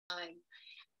time.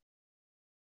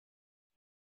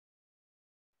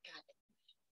 Got it.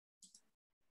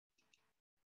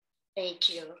 Thank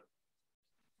you.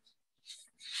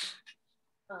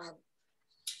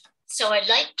 So I'd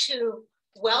like to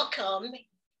welcome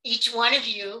each one of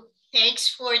you. Thanks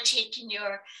for taking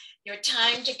your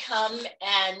time to come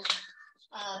and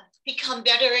become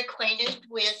better acquainted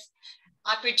with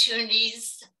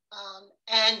opportunities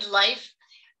and life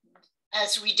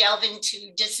as we delve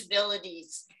into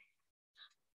disabilities.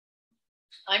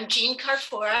 I'm Jean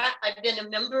Carfora. I've been a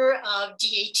member of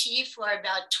DAT for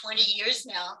about 20 years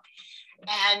now.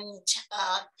 And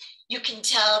you can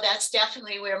tell that's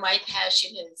definitely where my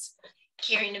passion is,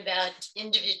 caring about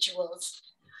individuals.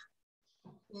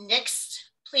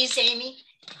 Next, please, Amy.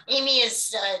 Amy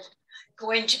is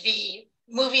going to be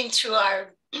moving through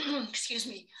our,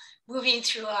 moving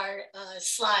through our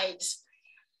slides.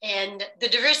 And the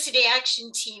Diversity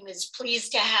Action Team is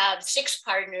pleased to have 6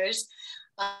 partners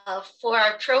for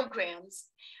our programs.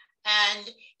 And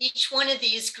each one of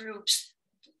these groups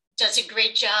does a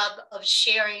great job of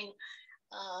sharing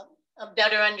a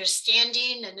better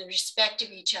understanding and the respect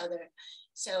of each other.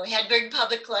 So Hedberg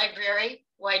Public Library,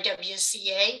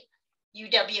 YWCA,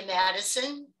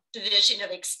 UW-Madison, Division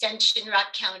of Extension,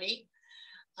 Rock County,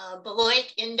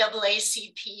 Beloit,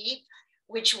 NAACP,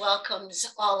 which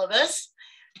welcomes all of us,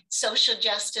 Social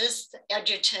Justice,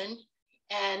 Edgerton,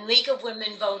 and League of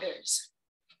Women Voters.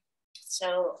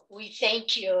 So we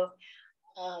thank you.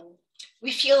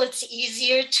 We feel it's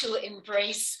easier to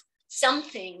embrace some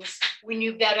things when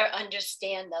you better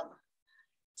understand them.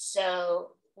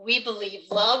 So we believe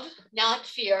love, not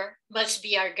fear, must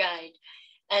be our guide,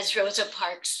 as Rosa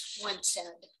Parks once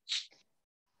said.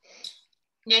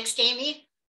 Next, Amy.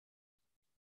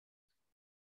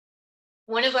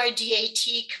 One of our DAT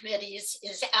committees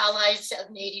is Allies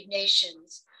of Native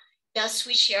Nations. Thus,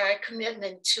 we share our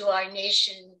commitment to our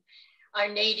nation, our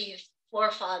Native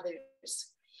forefathers.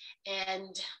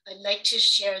 And I'd like to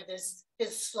share this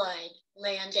slide,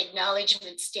 Land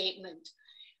Acknowledgement Statement.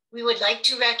 We would like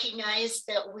to recognize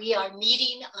that we are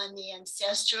meeting on the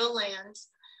ancestral lands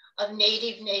of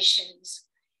Native nations.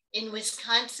 In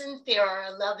Wisconsin, there are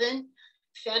 11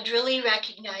 federally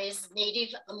recognized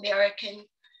Native American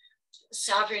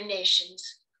sovereign nations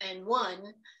and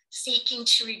 1 seeking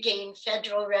to regain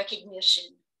federal recognition.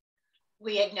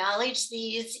 We acknowledge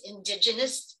these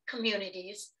indigenous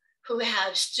communities who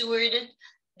have stewarded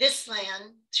this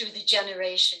land through the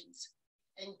generations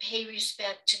and pay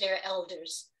respect to their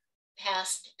elders,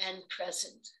 past and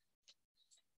present.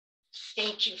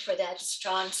 Thank you for that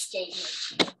strong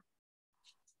statement.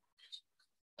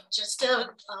 Just a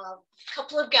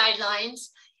couple of guidelines.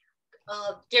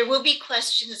 There will be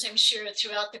questions, I'm sure,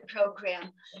 throughout the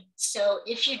program. So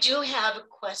if you do have a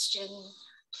question,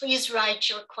 please write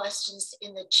your questions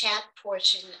in the chat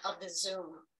portion of the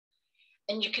Zoom.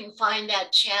 And you can find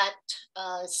that chat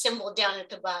symbol down at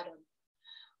the bottom.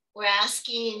 We're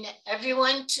asking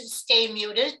everyone to stay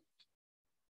muted,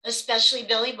 especially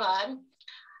Billy Bob.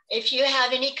 If you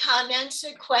have any comments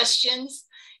or questions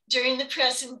during the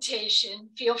presentation,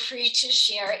 feel free to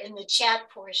share in the chat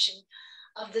portion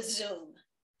of the Zoom.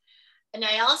 And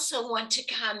I also want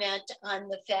to comment on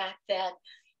the fact that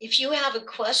if you have a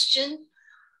question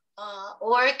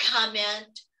or a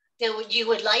comment that you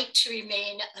would like to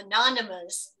remain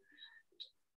anonymous,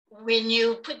 when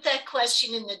you put that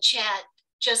question in the chat,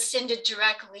 just send it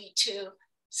directly to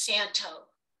Santo.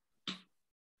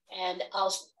 And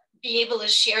I'll be able to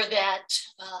share that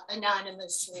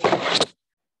anonymously.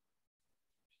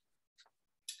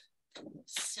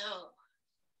 So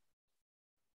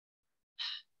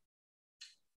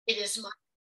it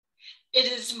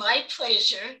is my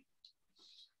pleasure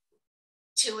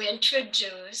to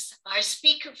introduce our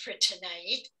speaker for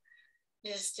tonight,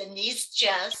 Ms. Denise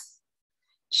Jess.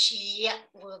 She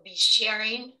will be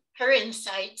sharing her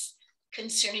insights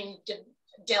concerning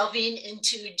delving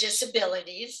into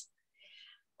disabilities.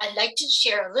 I'd like to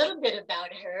share a little bit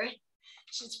about her.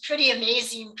 She's a pretty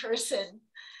amazing person.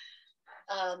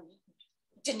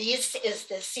 Denise is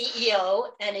the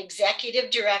CEO and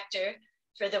Executive Director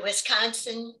for the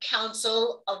Wisconsin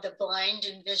Council of the Blind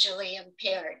and Visually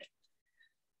Impaired.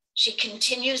 She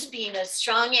continues being a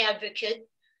strong advocate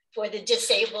for the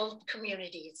disabled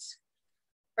communities.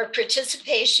 Her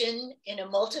participation in a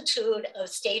multitude of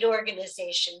state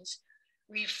organizations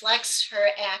reflects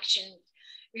her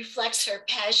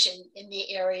passion in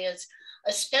the areas,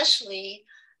 especially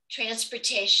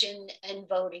transportation and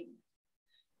voting.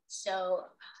 So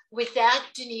with that,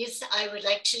 Denise, I would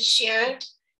like to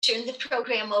turn the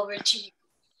program over to you.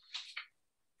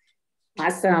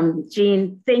 Awesome.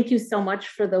 Jean, thank you so much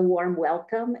for the warm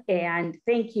welcome. And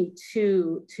thank you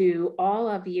to all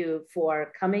of you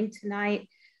for coming tonight.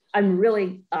 I'm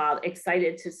really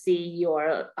excited to see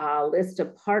your list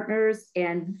of partners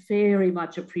and very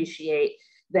much appreciate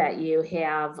that you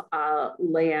have a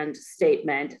land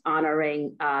statement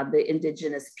honoring the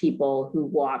Indigenous people who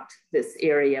walked this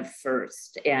area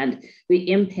first and the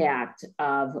impact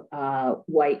of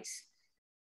white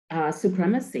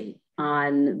supremacy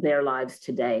on their lives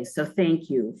today. So thank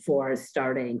you for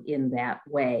starting in that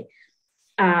way.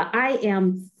 I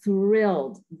am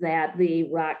thrilled that the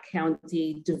Rock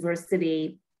County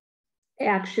Diversity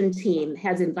Action Team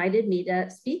has invited me to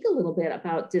speak a little bit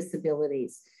about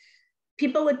disabilities.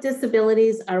 People with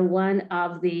disabilities are one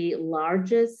of the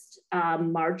largest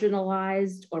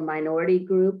marginalized or minority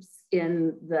groups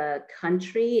in the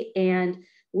country, and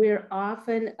we're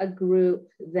often a group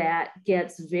that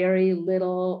gets very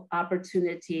little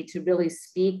opportunity to really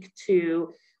speak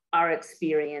to our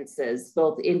experiences,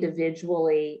 both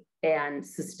individually and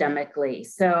systemically.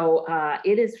 So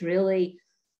it is really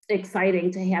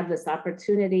exciting to have this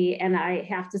opportunity. And I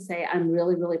have to say, I'm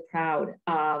really, really proud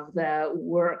of the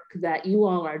work that you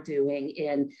all are doing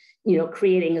in,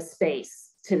 creating a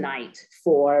space tonight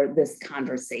for this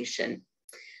conversation.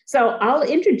 So I'll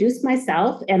introduce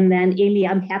myself, and then Amy,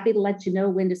 I'm happy to let you know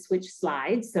when to switch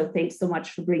slides. So thanks so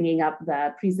much for bringing up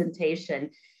the presentation.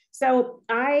 So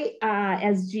I,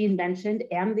 as Jean mentioned,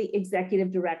 am the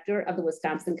executive director of the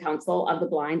Wisconsin Council of the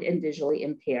Blind and Visually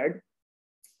Impaired.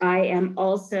 I am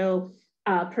also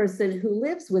a person who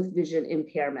lives with vision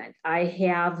impairment. I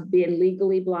have been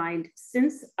legally blind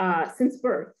since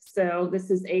birth. So this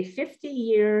is a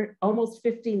 50-year, almost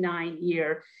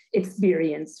 59-year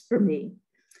experience for me.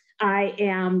 I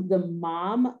am the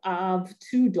mom of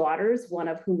two daughters, one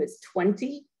of whom is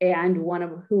 20 and one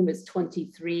of whom is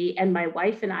 23. And my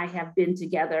wife and I have been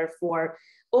together for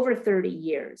over 30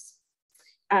 years.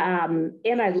 And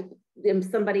I am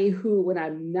somebody who, when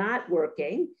I'm not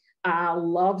working,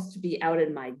 loves to be out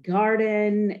in my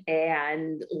garden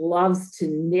and loves to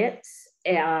knit.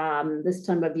 This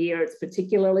time of year, it's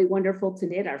particularly wonderful to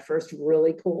knit, our first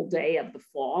really cold day of the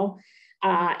fall.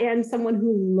 And someone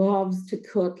who loves to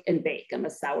cook and bake. I'm a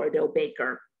sourdough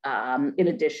baker, in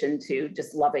addition to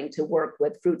just loving to work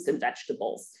with fruits and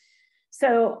vegetables.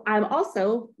 So I'm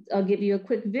also, I'll give you a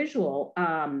quick visual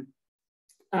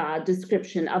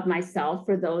description of myself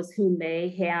for those who may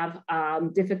have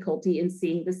difficulty in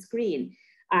seeing the screen.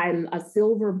 I'm a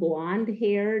silver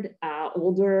blonde-haired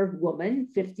older woman,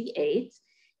 58.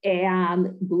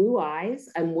 And blue eyes.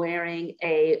 I'm wearing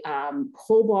a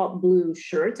cobalt blue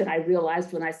shirt. And I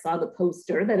realized when I saw the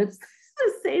poster that it's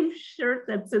the same shirt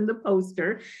that's in the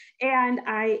poster. And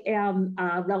I am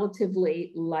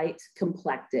relatively light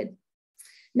complected.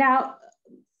 Now,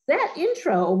 that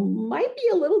intro might be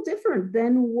a little different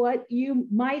than what you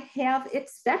might have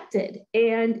expected.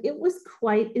 And it was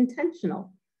quite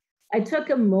intentional. I took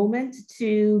a moment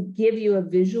to give you a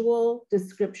visual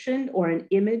description or an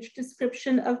image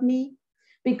description of me,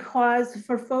 because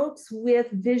for folks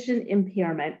with vision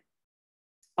impairment,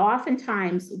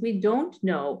 oftentimes we don't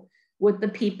know what the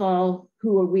people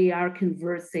who we are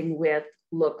conversing with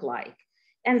look like.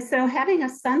 And so having a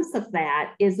sense of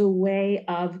that is a way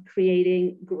of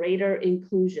creating greater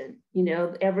inclusion.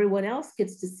 Everyone else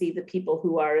gets to see the people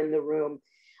who are in the room.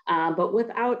 But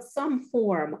without some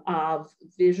form of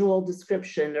visual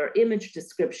description or image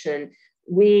description,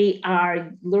 we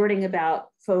are learning about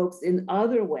folks in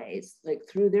other ways, like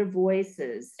through their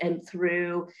voices and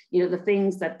through the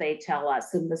things that they tell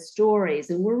us and the stories.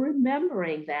 And we're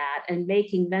remembering that and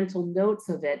making mental notes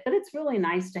of it. But it's really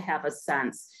nice to have a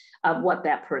sense of what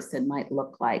that person might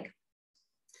look like.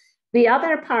 The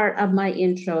other part of my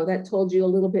intro that told you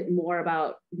a little bit more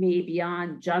about me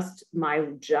beyond just my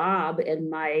job and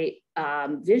my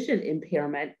vision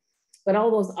impairment, but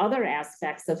all those other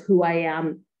aspects of who I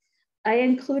am, I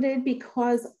included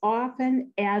because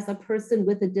often as a person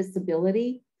with a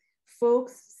disability,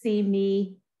 folks see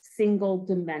me single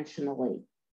dimensionally,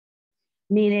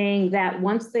 meaning that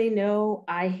once they know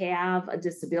I have a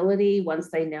disability,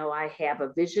 once they know I have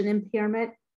a vision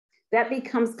impairment, that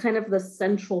becomes kind of the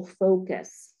central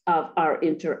focus of our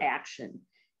interaction.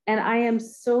 And I am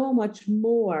so much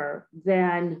more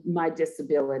than my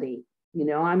disability.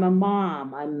 I'm a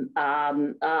mom,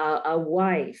 I'm a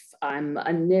wife, I'm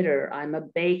a knitter, I'm a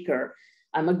baker,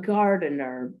 I'm a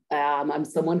gardener, I'm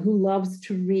someone who loves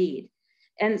to read.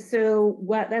 And so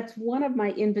that's one of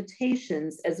my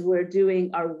invitations as we're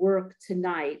doing our work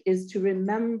tonight, is to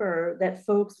remember that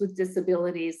folks with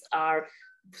disabilities are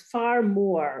far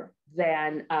more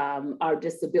than our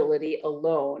disability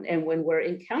alone. And when we're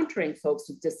encountering folks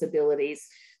with disabilities,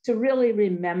 to really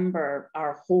remember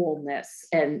our wholeness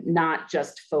and not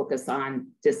just focus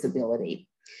on disability.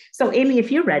 So Amy,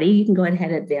 if you're ready, you can go ahead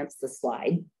and advance the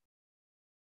slide.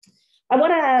 I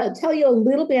want to tell you a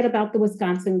little bit about the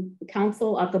Wisconsin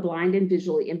Council of the Blind and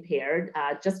Visually Impaired,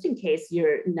 just in case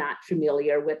you're not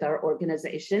familiar with our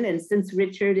organization. And since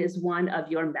Richard is one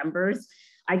of your members,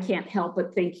 I can't help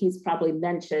but think he's probably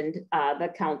mentioned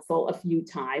the council a few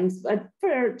times, but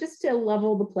for just to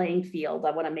level the playing field,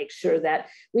 I want to make sure that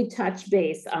we touch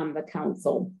base on the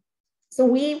council. So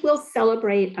we will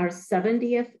celebrate our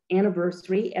 70th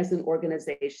anniversary as an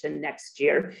organization next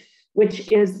year,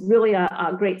 which is really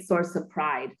a great source of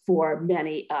pride for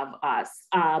many of us.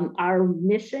 Our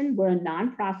mission, we're a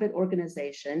nonprofit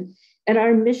organization, and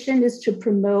our mission is to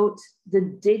promote the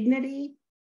dignity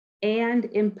and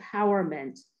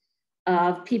empowerment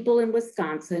of people in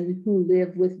Wisconsin who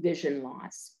live with vision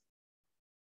loss.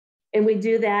 And we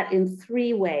do that in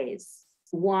 3 ways.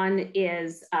 One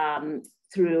is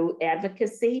through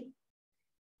advocacy,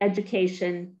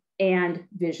 education, and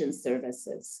vision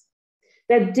services.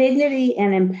 The dignity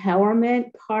and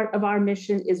empowerment part of our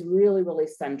mission is really, really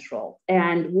central.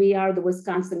 And we are the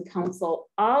Wisconsin Council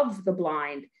of the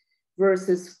Blind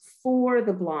versus for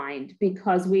the blind,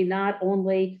 because we not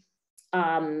only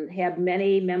have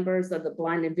many members of the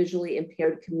blind and visually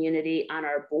impaired community on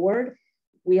our board,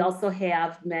 we also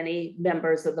have many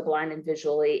members of the blind and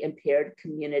visually impaired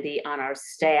community on our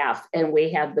staff. And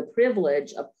we have the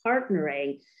privilege of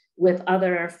partnering with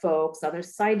other folks, other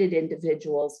sighted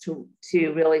individuals to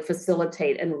really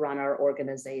facilitate and run our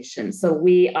organization. So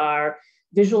we are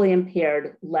visually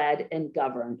impaired, led, and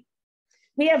governed.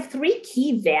 We have 3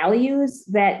 key values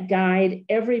that guide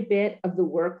every bit of the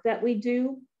work that we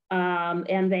do.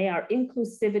 And they are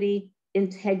inclusivity,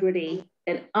 integrity,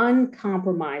 and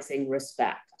uncompromising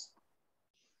respect.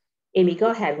 Amy, go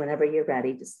ahead whenever you're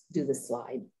ready to do the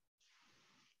slide.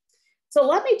 So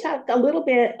let me talk a little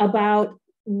bit about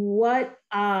what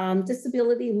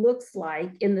disability looks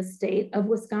like in the state of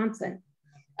Wisconsin.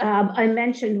 I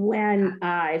mentioned when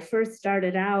I first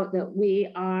started out that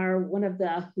we are one of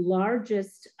the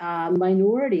largest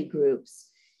minority groups.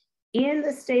 In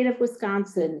the state of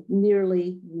Wisconsin,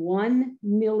 nearly 1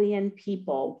 million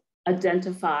people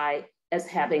identify as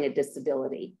having a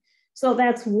disability. So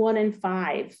that's 1 in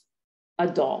 5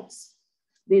 adults.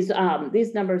 These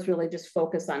numbers really just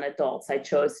focus on adults. I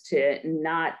chose to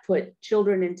not put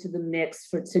children into the mix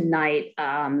for tonight,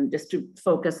 just to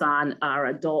focus on our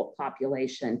adult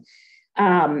population.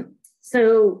 Disability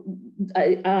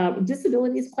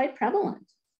is quite prevalent.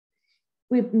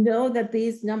 We know that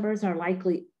these numbers are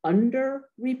likely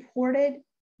underreported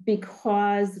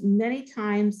because many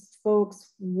times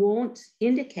folks won't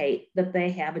indicate that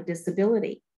they have a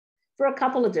disability for a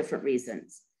couple of different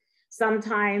reasons.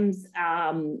 Sometimes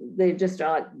they just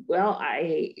are like, well,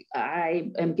 I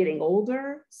am getting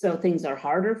older, so things are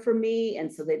harder for me.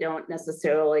 And so they don't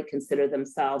necessarily consider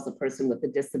themselves a person with a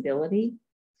disability.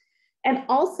 And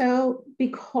also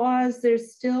because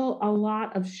there's still a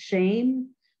lot of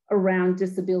shame around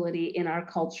disability in our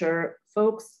culture,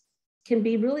 folks can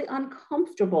be really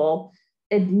uncomfortable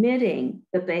admitting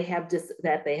that they have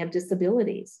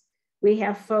disabilities. We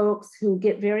have folks who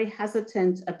get very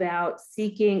hesitant about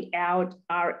seeking out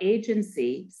our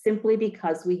agency simply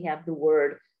because we have the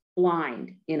word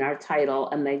blind in our title,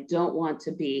 and they don't want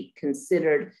to be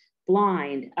considered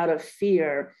blind out of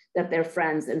fear that their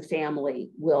friends and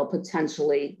family will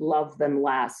potentially love them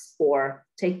less or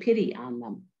take pity on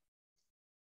them.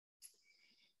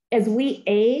 As we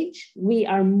age, we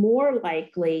are more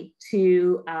likely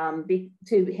to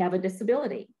have a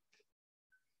disability.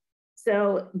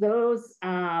 So those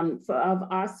of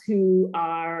us who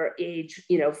are age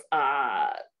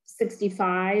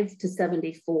 65 to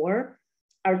 74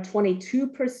 are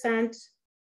 22%.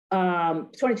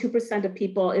 22% of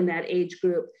people in that age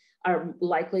group are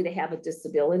likely to have a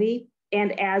disability.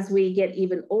 And as we get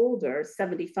even older,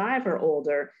 75 or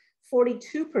older,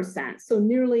 42%, so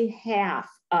nearly half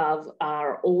of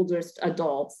our oldest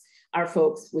adults are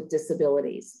folks with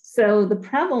disabilities. So the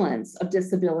prevalence of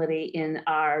disability in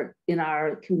our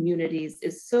communities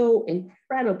is so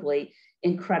incredibly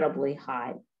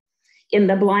high. In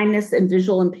the blindness and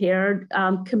visual impaired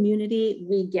community,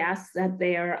 we guess that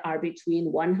there are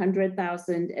between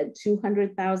 100,000 and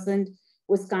 200,000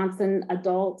 Wisconsin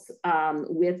adults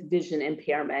with vision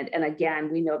impairment. And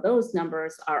again, we know those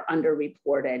numbers are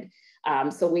underreported.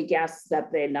 So we guess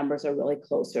that the numbers are really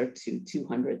closer to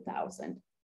 200,000.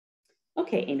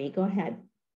 Okay, Amy, go ahead.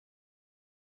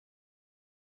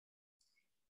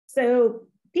 So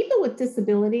people with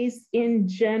disabilities in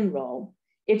general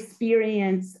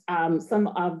experience some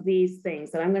of these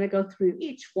things, and I'm going to go through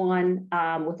each one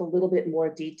with a little bit more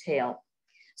detail.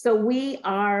 So we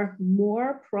are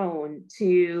more prone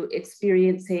to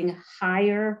experiencing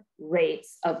higher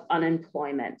rates of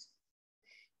unemployment.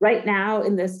 Right now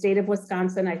in the state of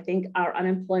Wisconsin, I think our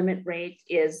unemployment rate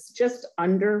is just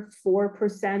under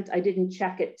 4%. I didn't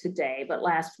check it today, but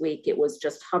last week it was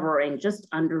just hovering just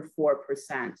under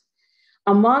 4%.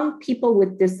 Among people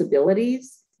with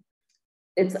disabilities,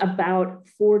 it's about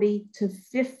 40 to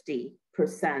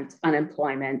 50%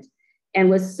 unemployment. And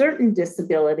with certain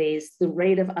disabilities, the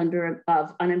rate of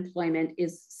unemployment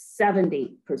is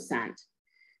 70%.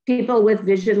 People with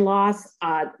vision loss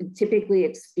typically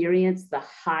experience the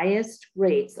highest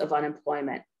rates of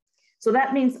unemployment. So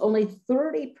that means only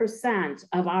 30%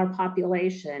 of our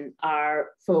population are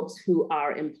folks who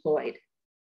are employed.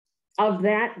 Of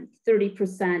that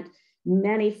 30%,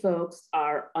 many folks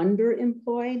are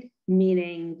underemployed,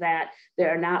 meaning that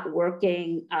they're not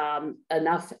working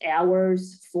enough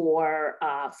hours for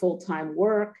full-time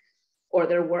work, or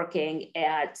they're working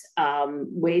at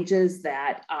wages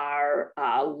that are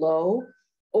low,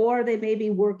 or they may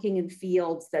be working in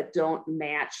fields that don't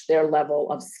match their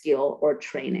level of skill or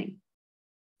training.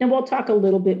 And we'll talk a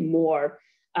little bit more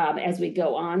as we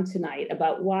go on tonight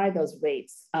about why those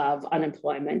rates of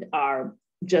unemployment are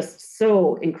just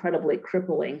so incredibly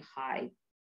crippling high.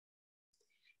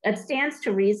 It stands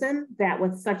to reason that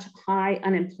with such high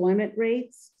unemployment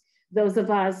rates, those of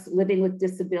us living with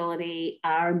disability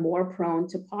are more prone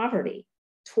to poverty,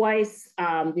 twice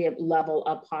the level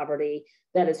of poverty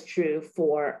that is true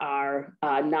for our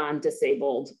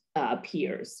non-disabled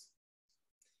peers.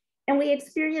 And we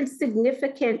experience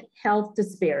significant health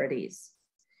disparities.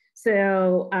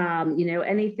 So,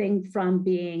 anything from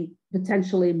being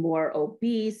potentially more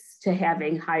obese to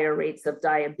having higher rates of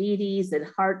diabetes and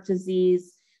heart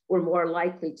disease. We're more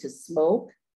likely to smoke.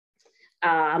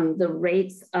 The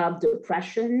rates of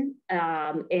depression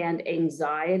and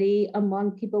anxiety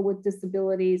among people with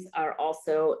disabilities are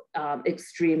also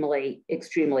extremely,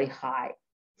 extremely high.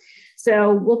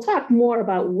 So we'll talk more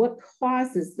about what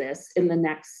causes this in the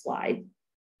next slide.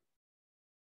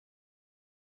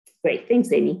 Great,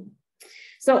 thanks, Amy.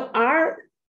 So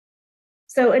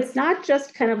it's not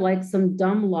just kind of like some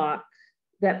dumb luck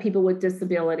that people with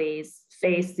disabilities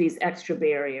face these extra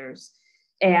barriers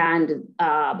and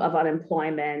of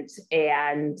unemployment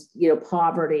and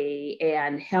poverty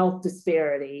and health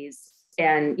disparities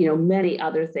and many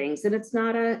other things. And it's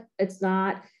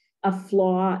not a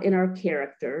flaw in our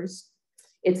characters.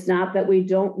 It's not that we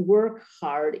don't work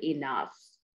hard enough.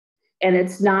 And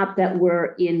it's not that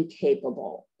we're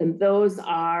incapable. And those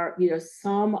are,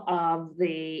 some of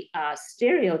the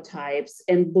stereotypes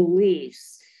and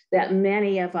beliefs that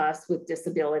many of us with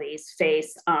disabilities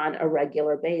face on a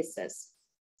regular basis.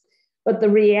 But the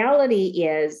reality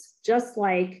is, just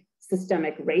like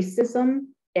systemic racism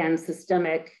and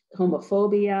systemic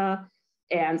homophobia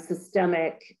and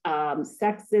systemic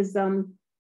sexism,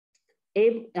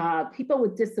 people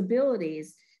with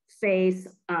disabilities face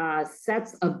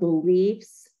sets of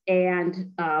beliefs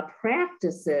and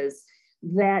practices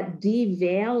that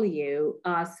devalue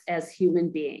us as human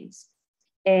beings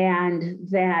and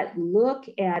that look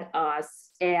at us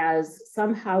as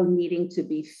somehow needing to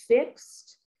be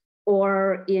fixed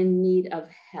or in need of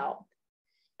help.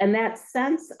 And that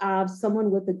sense of someone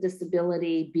with a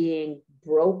disability being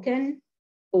broken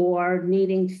or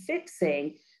needing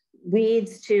fixing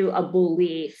leads to a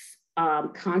belief,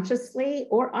 consciously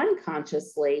or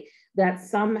unconsciously, that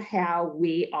somehow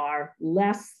we are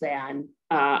less than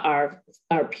our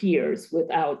peers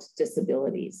without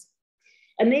disabilities.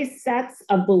 And these sets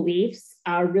of beliefs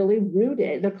are really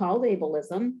rooted, they're called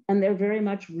ableism, and they're very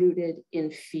much rooted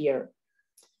in fear.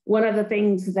 One of the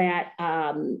things that,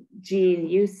 Jean,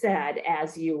 you said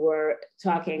as you were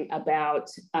talking about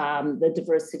the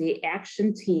diversity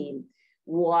action team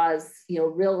was,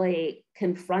 really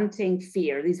confronting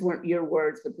fear. These weren't your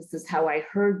words, but this is how I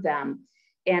heard them,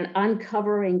 and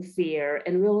uncovering fear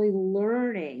and really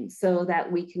learning so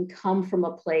that we can come from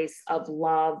a place of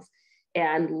love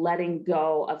and letting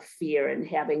go of fear and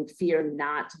having fear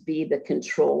not be the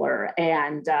controller.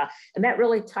 And that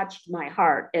really touched my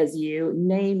heart as you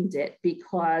named it,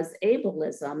 because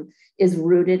ableism is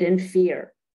rooted in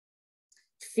fear.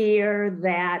 Fear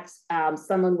that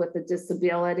someone with a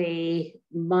disability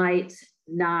might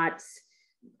not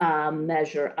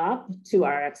measure up to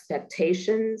our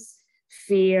expectations,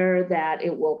 fear that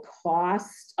it will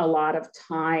cost a lot of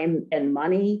time and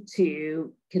money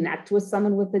to connect with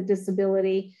someone with a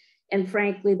disability, and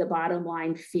frankly, the bottom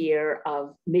line fear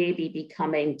of maybe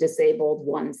becoming disabled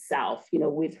oneself. You know,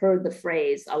 we've heard the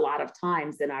phrase a lot of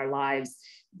times in our lives,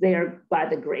 there by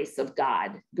the grace of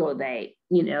God go they,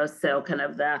 you know, so kind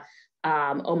of the,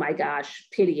 oh my gosh,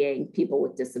 pitying people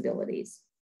with disabilities.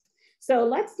 So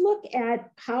let's look at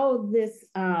how this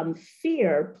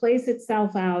fear plays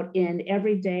itself out in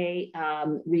everyday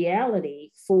reality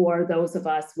for those of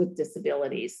us with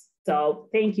disabilities. So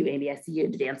thank you, Amy. I see you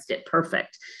advanced it.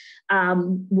 Perfect.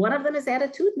 One of them is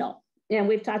attitudinal. And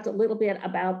we've talked a little bit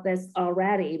about this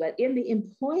already, but in the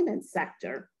employment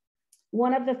sector,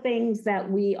 one of the things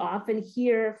that we often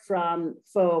hear from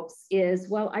folks is,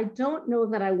 well, I don't know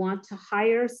that I want to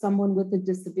hire someone with a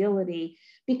disability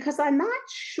because I'm not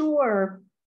sure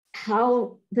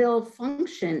how they'll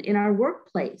function in our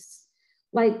workplace.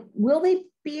 Like, will they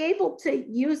be able to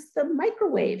use the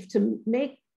microwave to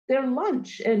make their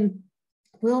lunch? And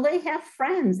will they have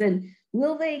friends? And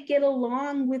will they get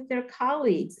along with their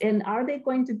colleagues? And are they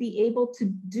going to be able to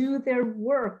do their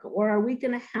work, or are we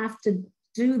going to have to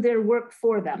do their work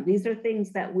for them? These are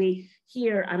things that we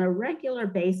hear on a regular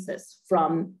basis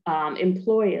from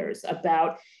employers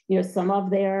about, you know, some of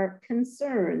their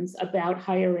concerns about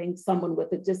hiring someone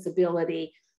with a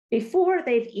disability before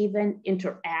they've even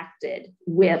interacted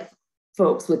with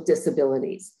folks with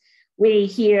disabilities. We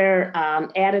hear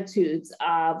attitudes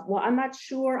of, well, I'm not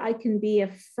sure I can be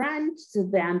a friend to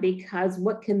them because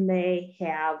what can they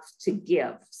have to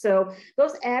give? So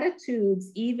those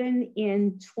attitudes, even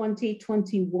in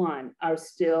 2021, are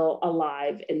still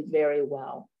alive and very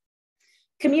well.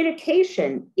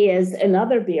 Communication is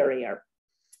another barrier.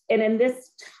 And in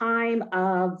this time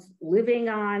of living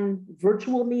on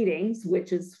virtual meetings,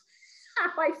 which is how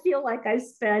I feel like I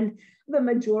spend the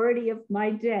majority of my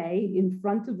day in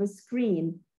front of a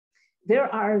screen,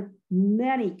 there are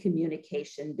many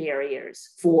communication barriers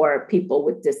for people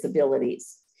with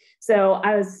disabilities. So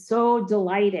I was so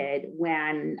delighted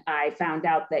when I found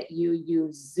out that you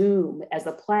use Zoom as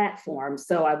a platform.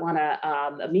 So I want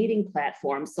a meeting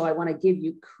platform. So I want to give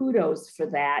you kudos for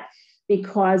that,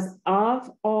 because of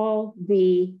all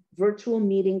the virtual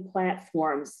meeting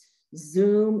platforms,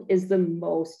 Zoom is the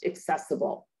most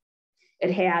accessible.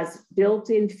 It has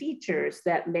built-in features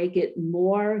that make it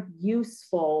more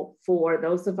useful for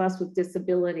those of us with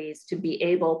disabilities to be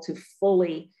able to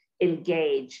fully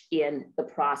engage in the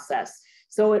process.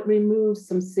 So it removes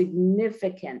some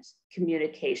significant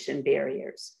communication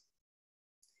barriers.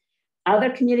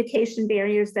 Other communication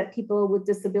barriers that people with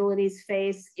disabilities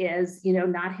face is, you know,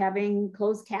 not having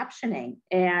closed captioning.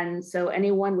 And so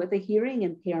anyone with a hearing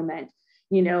impairment,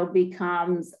 you know,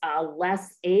 becomes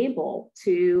less able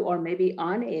to, or maybe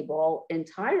unable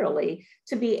entirely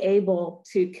to be able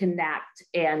to connect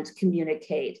and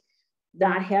communicate.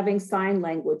 Not having sign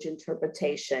language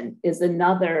interpretation is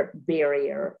another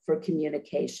barrier for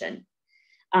communication.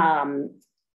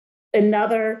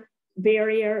 Another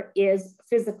barrier is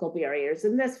physical barriers.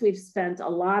 And this we've spent a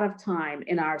lot of time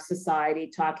in our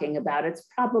society talking about. It's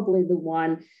probably the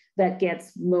one that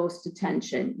gets most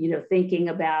attention, you know, thinking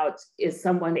about, is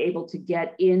someone able to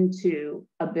get into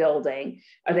a building?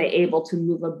 Are they able to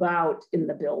move about in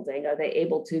the building? Are they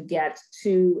able to get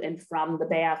to and from the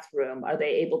bathroom? Are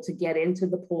they able to get into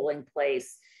the polling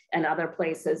place and other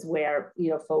places where, you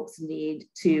know, folks need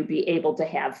to be able to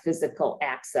have physical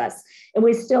access? And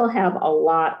we still have a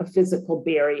lot of physical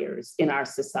barriers in our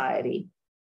society.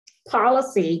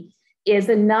 Policy is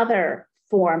another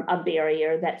form of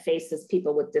barrier that faces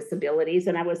people with disabilities.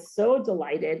 And I was so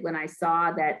delighted when I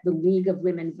saw that the League of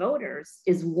Women Voters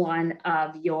is one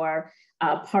of your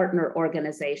partner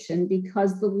organization,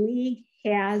 because the League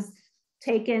has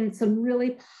taken some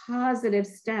really positive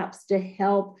steps to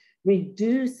help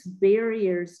reduce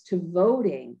barriers to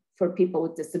voting for people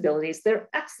with disabilities. They're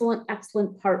excellent,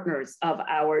 excellent partners of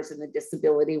ours in the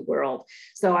disability world.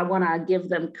 So I want to give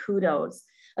them kudos.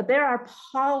 But there are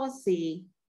policy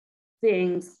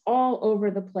things all over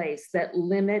the place that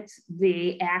limit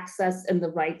the access and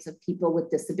the rights of people with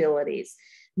disabilities.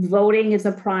 Voting is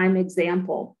a prime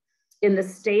example. In the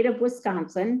state of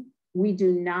Wisconsin, we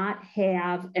do not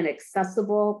have an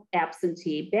accessible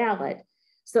absentee ballot.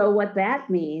 So what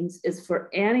that means is for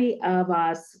any of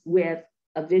us with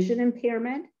a vision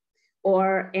impairment,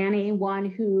 or anyone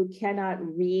who cannot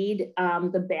read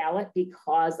the ballot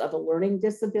because of a learning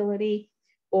disability,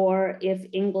 or if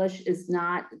English is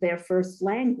not their first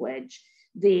language,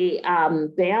 the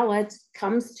ballot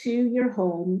comes to your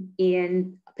home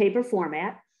in paper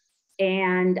format,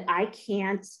 and I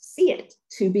can't see it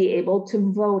to be able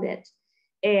to vote it.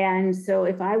 And so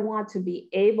if I want to be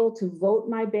able to vote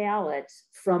my ballot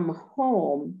from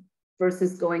home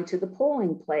versus going to the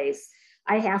polling place,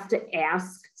 I have to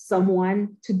ask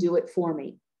someone to do it for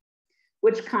me,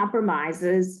 which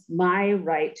compromises my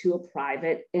right to a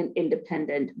private and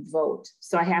independent vote.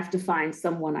 So I have to find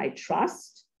someone I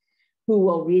trust who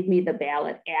will read me the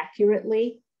ballot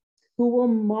accurately, who will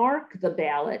mark the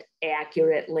ballot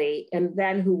accurately, and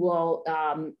then who will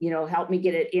help me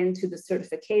get it into the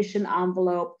certification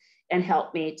envelope and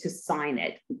help me to sign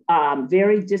it.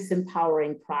 Very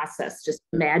disempowering process. Just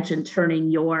imagine turning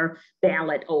your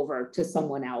ballot over to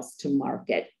someone else to mark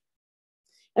it.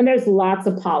 And there's lots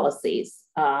of policies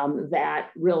that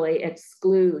really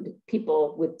exclude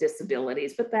people with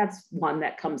disabilities, but that's one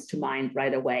that comes to mind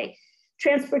right away.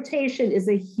 Transportation is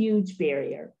a huge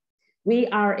barrier. We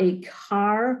are a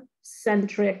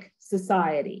car-centric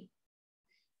society,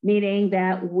 meaning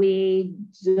that we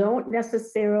don't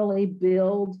necessarily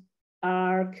build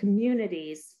our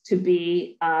communities to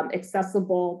be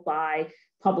accessible by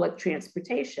public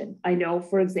transportation. I know,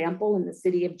 for example, in the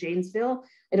city of Janesville,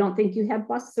 I don't think you have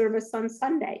bus service on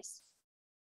Sundays.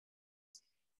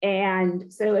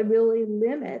 And so it really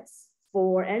limits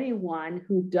for anyone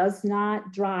who does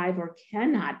not drive or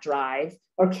cannot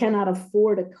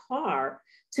afford a car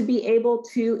to be able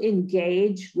to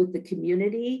engage with the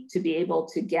community, to be able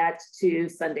to get to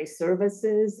Sunday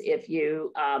services if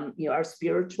you, are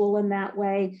spiritual in that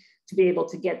way, to be able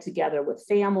to get together with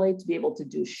family, to be able to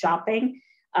do shopping.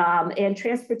 And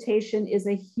transportation is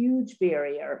a huge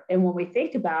barrier. And when we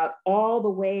think about all the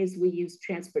ways we use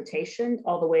transportation,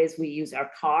 all the ways we use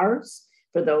our cars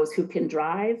for those who can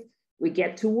drive, we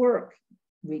get to work,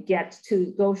 we get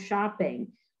to go shopping,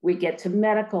 we get to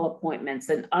medical appointments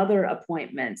and other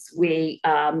appointments. We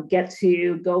get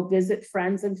to go visit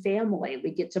friends and family.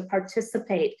 We get to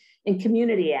participate in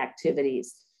community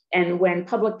activities. And when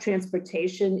public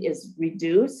transportation is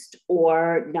reduced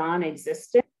or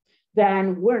non-existent,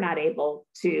 then we're not able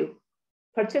to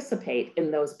participate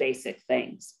in those basic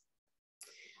things.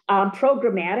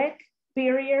 Programmatic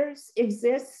barriers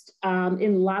exist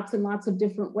in lots and lots of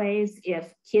different ways.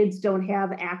 If kids don't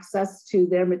have access to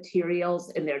their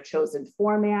materials in their chosen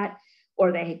format,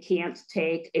 or they can't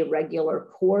take a regular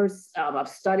course of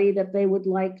study that they would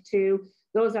like to,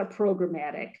 those are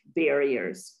programmatic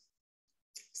barriers.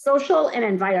 Social and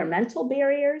environmental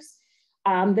barriers,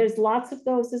 there's lots of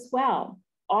those as well.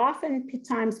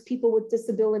 Oftentimes people with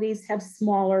disabilities have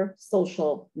smaller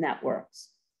social networks.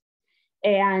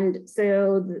 And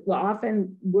so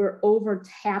often we're over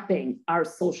tapping our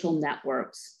social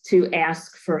networks to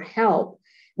ask for help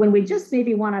when we just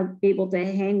maybe want to be able to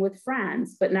hang with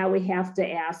friends, but now we have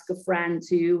to ask a friend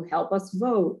to help us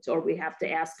vote, or we have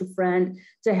to ask a friend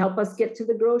to help us get to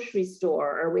the grocery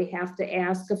store, or we have to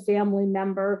ask a family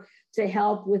member to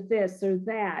help with this or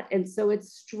that. And so it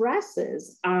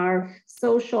stresses our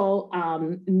social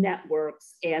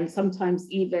networks and sometimes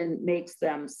even makes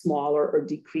them smaller or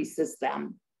decreases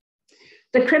them.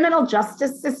 The criminal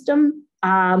justice system,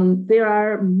 there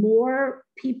are more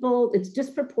people, it's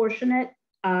disproportionate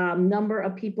number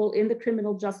of people in the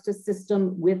criminal justice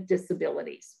system with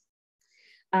disabilities.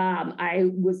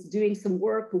 I was doing some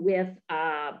work with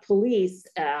police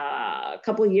a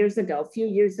few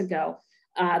years ago.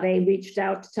 They reached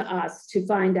out to us to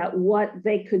find out what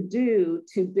they could do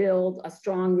to build a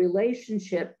strong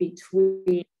relationship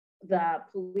between the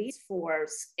police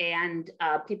force and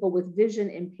people with vision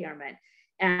impairment.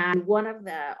 And one of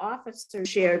the officers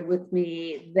shared with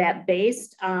me that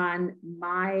based on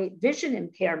my vision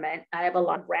impairment, I have a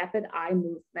lot of rapid eye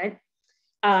movement,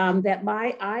 that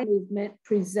my eye movement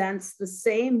presents the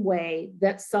same way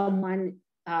that someone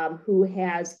who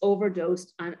has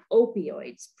overdosed on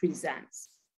opioids presents.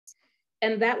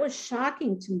 And that was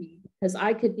shocking to me because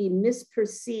I could be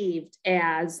misperceived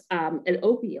as an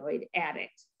opioid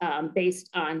addict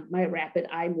based on my rapid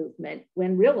eye movement,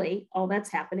 when really all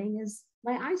that's happening is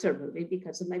my eyes are moving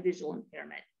because of my visual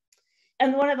impairment.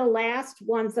 And one of the last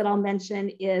ones that I'll mention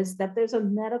is that there's a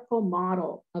medical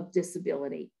model of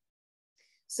disability.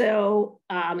 So,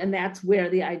 and that's where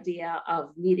the idea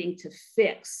of needing to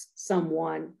fix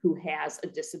someone who has a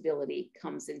disability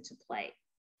comes into play.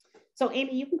 So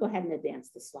Amy, you can go ahead and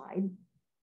advance the slide.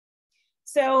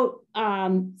 So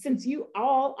since you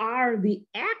all are the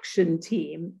action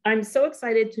team, I'm so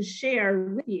excited to share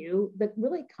with you the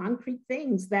really concrete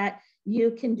things that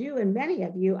you can do. And many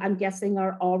of you, I'm guessing,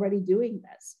 are already doing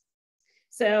this.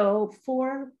 So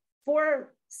four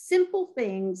simple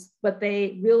things, but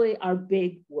they really are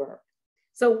big work.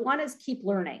 So one is keep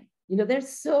learning. You know, there's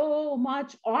so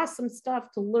much awesome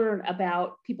stuff to learn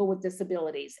about people with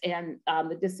disabilities and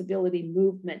the disability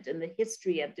movement and the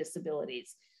history of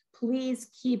disabilities. Please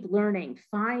keep learning,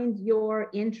 find your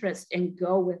interest and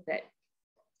go with it.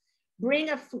 Bring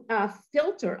a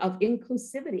filter of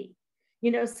inclusivity.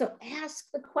 So ask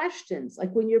the questions,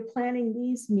 like when you're planning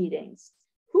these meetings,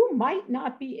 who might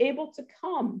not be able to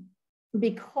come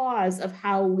because of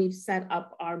how we've set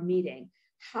up our meeting?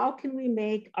 How can we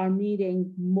make our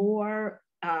meeting more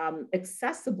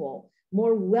accessible,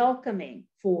 more welcoming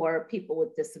for people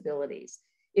with disabilities?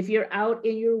 If you're out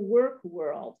in your work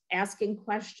world asking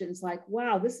questions like,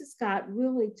 wow, this has got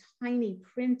really tiny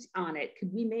print on it.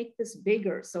 Could we make this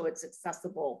bigger so it's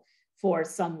accessible for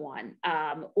someone?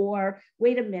 Or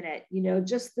wait a minute,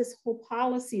 just this whole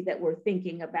policy that we're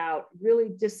thinking about really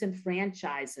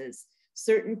disenfranchises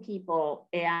certain people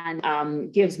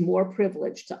and gives more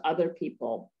privilege to other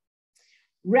people.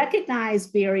 Recognize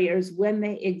barriers when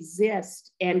they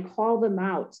exist and call them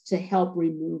out to help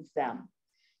remove them.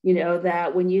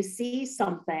 That when you see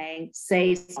something,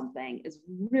 say something is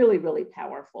really, really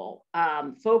powerful.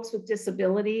 Folks with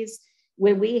disabilities,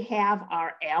 when we have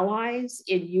our allies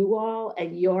in you all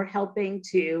and you're helping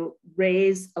to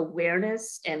raise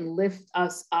awareness and lift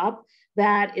us up,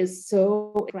 that is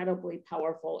so incredibly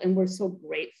powerful. And we're so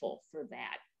grateful for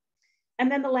that.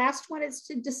 And then the last one is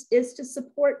to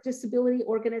support disability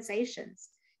organizations.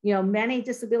 Many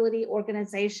disability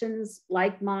organizations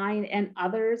like mine and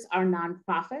others are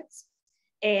nonprofits,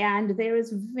 and there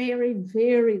is very,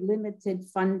 very limited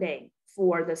funding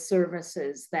for the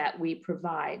services that we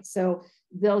provide. So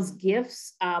those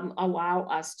gifts allow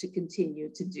us to continue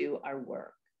to do our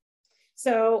work.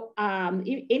 So Amy,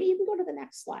 you can go to the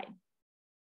next slide.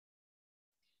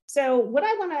 So what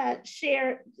I want to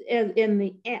share as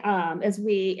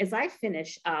I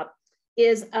finish up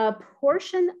is a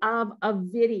portion of a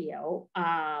video.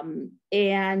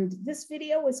 And this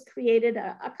video was created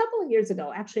a couple of years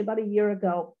ago, actually about a year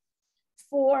ago,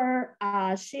 for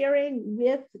sharing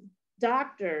with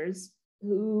doctors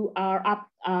who are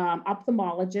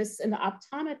ophthalmologists and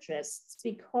optometrists,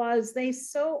 because they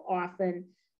so often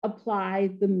apply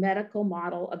the medical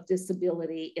model of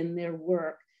disability in their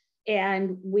work.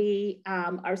 And we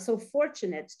are so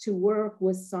fortunate to work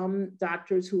with some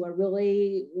doctors who are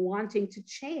really wanting to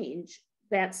change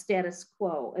that status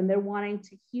quo, and they're wanting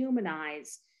to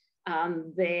humanize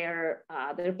their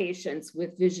patients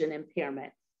with vision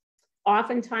impairment.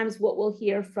 Oftentimes what we'll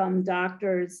hear from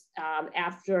doctors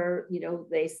after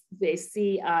they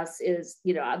see us is,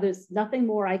 there's nothing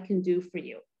more I can do for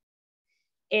you.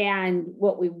 And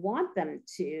what we want them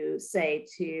to say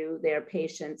to their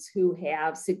patients who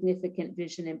have significant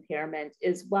vision impairment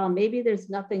is, well, maybe there's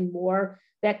nothing more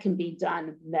that can be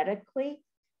done medically.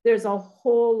 There's a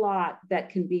whole lot that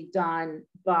can be done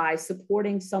by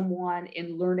supporting someone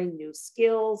in learning new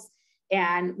skills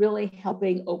and really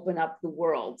helping open up the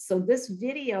world. So this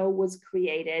video was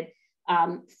created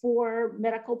for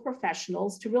medical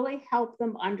professionals to really help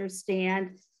them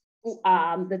understand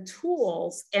the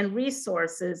tools and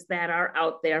resources that are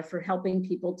out there for helping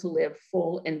people to live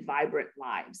full and vibrant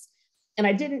lives. And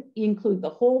I didn't include the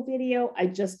whole video, I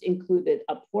just included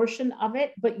a portion of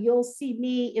it, but you'll see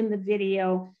me in the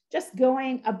video just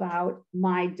going about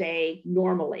my day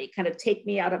normally, kind of take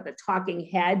me out of the talking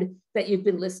head that you've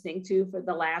been listening to for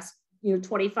the last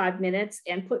 25 minutes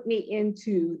and put me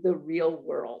into the real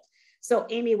world. So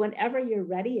Amy, whenever you're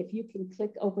ready, if you can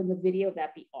click open the video,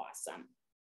 that'd be awesome.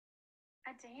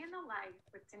 A Day in the Life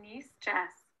with Denise Jess.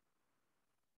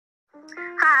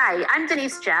 Hi, I'm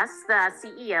Denise Jess, the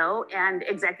CEO and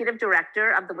Executive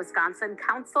Director of the Wisconsin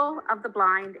Council of the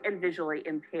Blind and Visually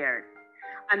Impaired.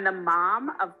 I'm the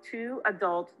mom of 2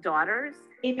 adult daughters.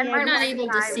 Amy, and I'm not able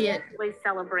to see it. We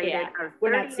celebrated our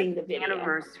 30th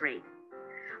anniversary.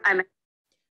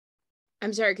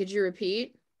 I'm sorry, could you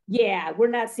repeat? Yeah, we're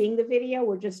not seeing the video.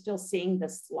 We're just still seeing the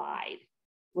slide.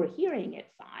 We're hearing it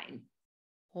fine.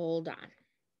 Hold on.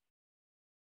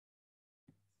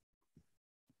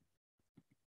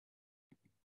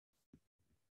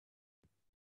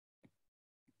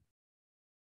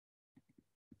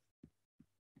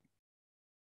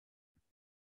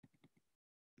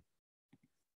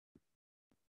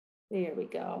 There we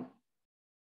go.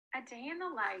 A Day in the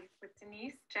Life with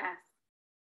Denise Jess.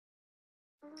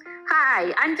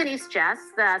 Hi, I'm Denise Jess,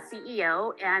 the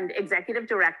CEO and Executive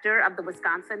Director of the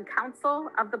Wisconsin Council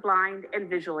of the Blind and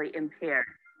Visually Impaired.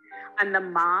 I'm the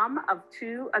mom of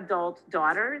 2 adult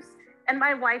daughters, and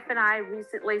my wife and I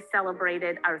recently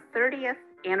celebrated our 30th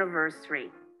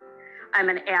anniversary. I'm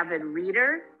an avid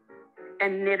reader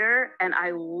and knitter, and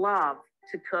I love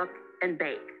to cook and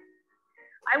bake.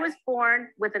 I was born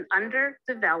with an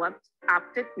underdeveloped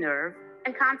optic nerve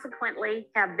and consequently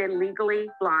have been legally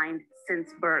blind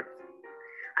since birth.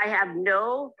 I have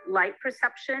no light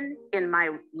perception in my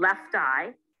left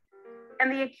eye,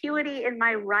 and the acuity in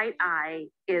my right eye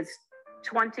is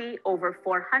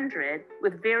 20/400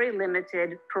 with very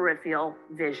limited peripheral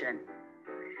vision.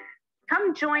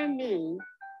 Come join me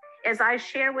as I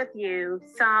share with you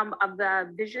some of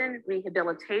the vision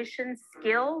rehabilitation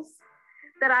skills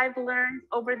that I've learned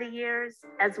over the years,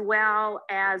 as well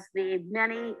as the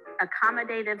many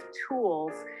accommodative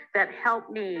tools that help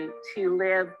me to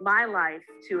live my life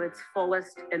to its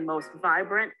fullest and most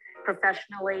vibrant,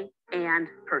 professionally and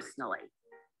personally.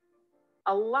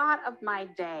 A lot of my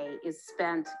day is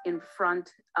spent in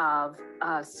front of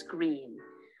a screen,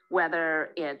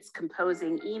 whether it's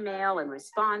composing email and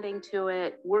responding to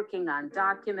it, working on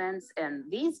documents, and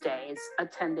these days,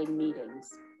 attending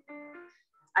meetings.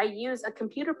 I use a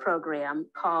computer program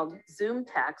called Zoom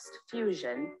Text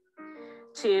Fusion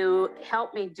to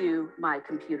help me do my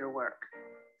computer work.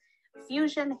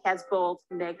 Fusion has both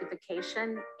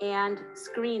magnification and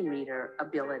screen reader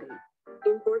ability.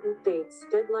 Important dates,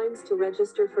 deadlines to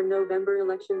register for November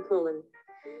election :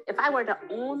 If I were to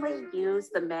only use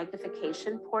the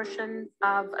magnification portion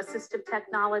of assistive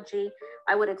technology,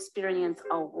 I would experience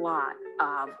a lot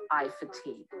of eye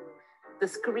fatigue. The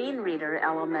screen reader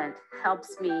element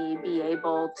helps me be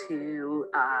able to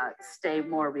stay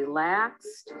more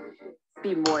relaxed,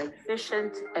 be more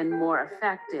efficient and more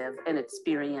effective, and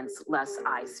experience less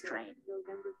eye strain.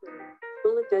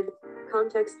 Bullet dead,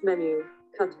 context menu,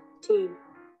 cut, T.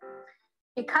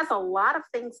 Because a lot of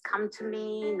things come to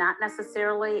me, not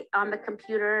necessarily on the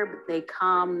computer, but they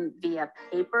come via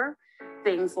paper,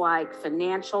 things like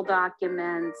financial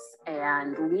documents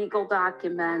and legal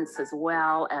documents, as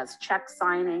well as check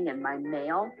signing in my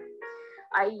mail.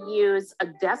 I use a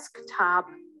desktop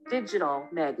digital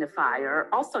magnifier,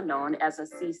 also known as a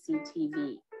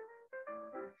CCTV.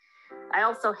 I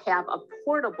also have a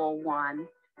portable one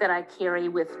that I carry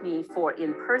with me for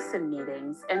in-person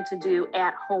meetings and to do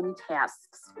at-home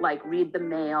tasks like read the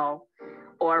mail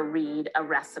or read a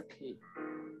recipe.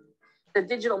 The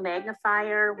digital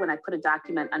magnifier, when I put a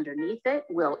document underneath it,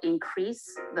 will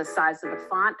increase the size of the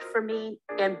font for me.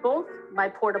 And both my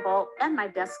portable and my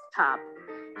desktop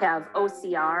have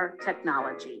OCR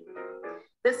technology.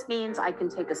 This means I can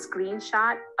take a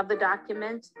screenshot of the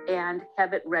document and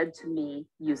have it read to me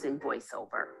using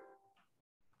VoiceOver.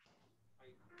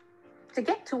 To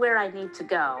get to where I need to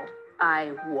go,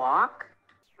 I walk,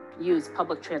 use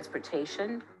public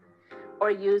transportation, or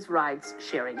use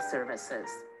ride-sharing services.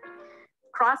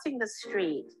 Crossing the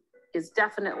street is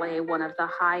definitely one of the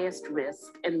highest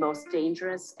risk and most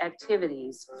dangerous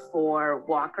activities for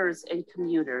walkers and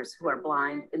commuters who are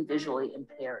blind and visually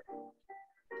impaired.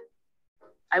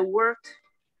 I worked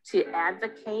to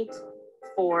advocate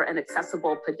for an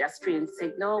accessible pedestrian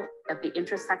signal at the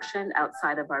intersection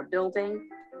outside of our building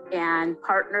and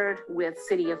partnered with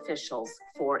city officials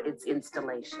for its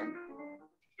installation.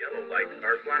 Yellow lights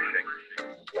are flashing.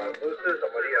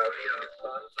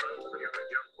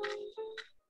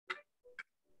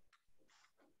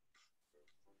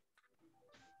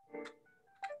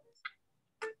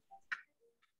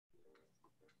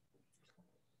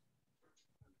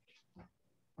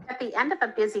 At the end of a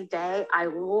busy day, I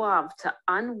love to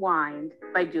unwind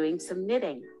by doing some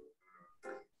knitting.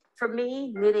 For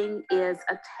me, knitting is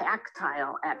a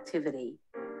tactile activity.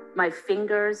 My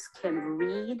fingers can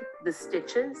read the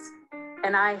stitches,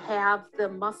 and I have the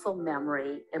muscle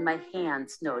memory, and my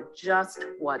hands know just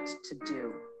what to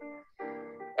do.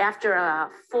 After a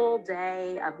full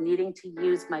day of needing to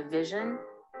use my vision,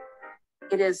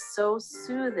 it is so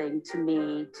soothing to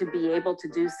me to be able to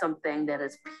do something that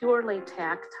is purely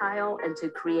tactile and to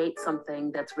create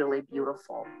something that's really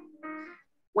beautiful.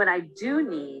 When I do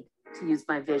need to use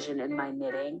my vision in my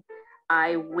knitting,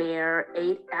 I wear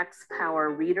 8X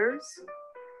power readers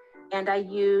and I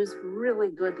use really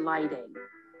good lighting.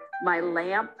 My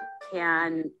lamp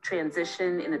can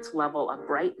transition in its level of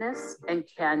brightness and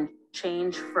can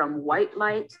change from white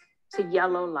light to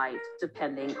yellow light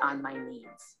depending on my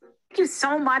needs. Thank you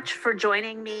so much for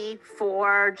joining me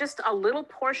for just a little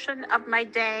portion of my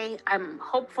day. I'm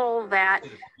hopeful that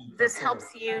this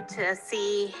helps you to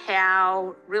see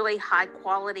how really high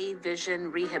quality vision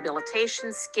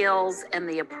rehabilitation skills and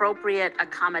the appropriate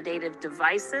accommodative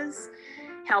devices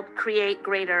help create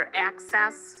greater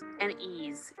access and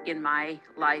ease in my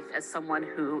life as someone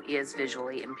who is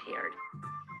visually impaired.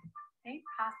 Made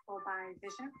possible by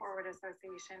Vision Forward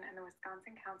Association and the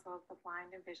Wisconsin Council of the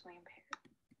Blind and Visually Impaired.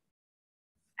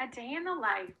 A Day in the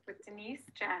Life with Denise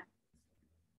Jess.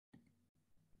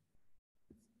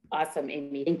 Awesome,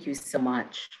 Amy. Thank you so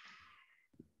much.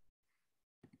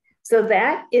 So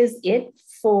that is it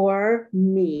for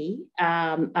me.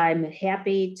 I'm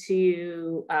happy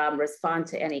to respond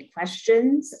to any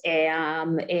questions,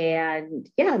 and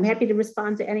yeah, I'm happy to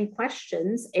respond to any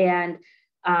questions, and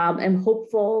I'm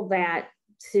hopeful that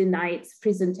tonight's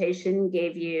presentation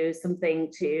gave you something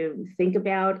to think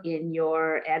about in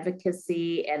your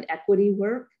advocacy and equity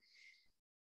work.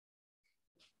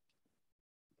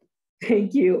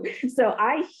 Thank you. So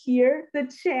I hear the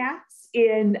chats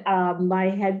in my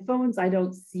headphones. I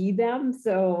don't see them.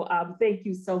 So thank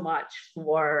you so much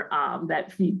for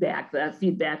that feedback. The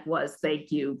feedback was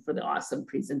thank you for the awesome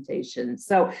presentation.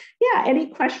 So yeah, any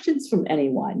questions from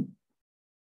anyone?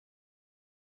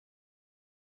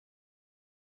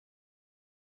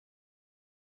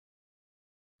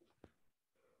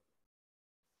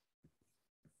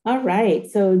 All right,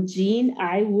 so Jean,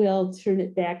 I will turn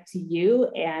it back to you,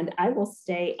 and I will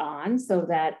stay on so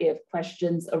that if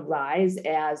questions arise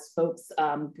as folks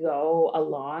go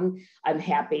along, I'm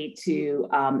happy to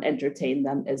entertain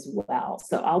them as well.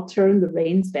 So I'll turn the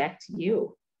reins back to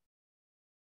you.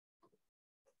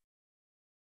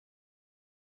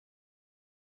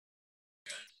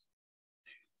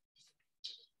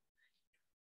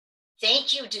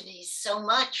 Thank you, Denise, so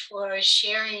much for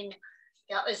sharing.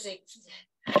 That was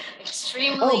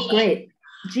extremely. Oh, great.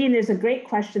 Jean, there's a great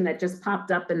question that just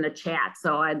popped up in the chat.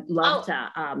 So I'd love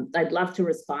to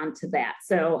respond to that.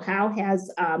 So how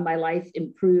has my life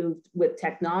improved with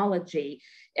technology,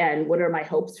 and what are my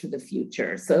hopes for the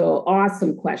future? So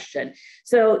awesome question.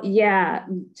 So yeah,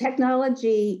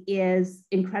 technology is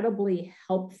incredibly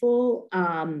helpful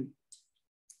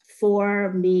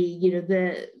for me, you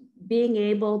know, being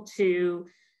able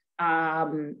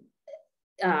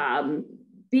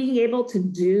to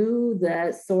do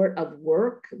the sort of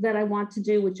work that I want to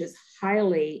do, which is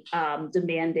highly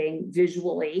demanding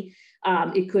visually,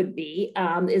 it could be,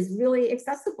 is really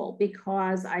accessible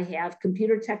because I have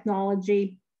computer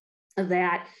technology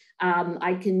that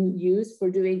I can use for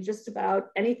doing just about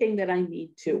anything that I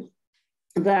need to.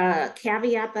 The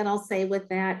caveat that I'll say with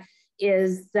that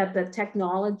is that the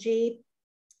technology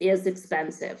is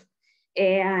expensive.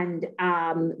 And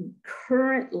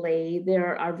currently,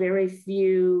 there are very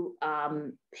few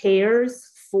payers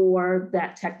for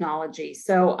that technology.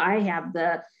 So I have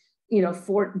the, you know,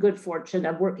 good fortune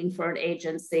of working for an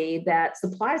agency that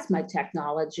supplies my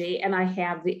technology, and I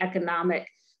have the economic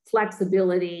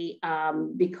flexibility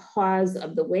because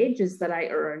of the wages that I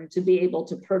earn to be able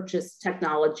to purchase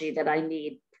technology that I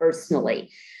need personally.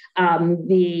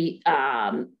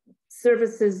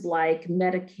 Services like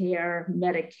Medicare,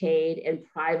 Medicaid, and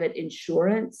private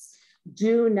insurance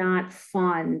do not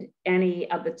fund any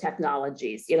of the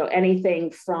technologies, you know, anything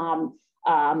from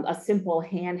a simple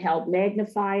handheld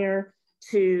magnifier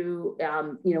to,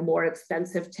 you know, more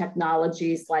expensive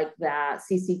technologies like the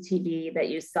CCTV that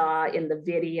you saw in the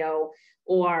video,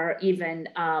 or even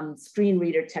screen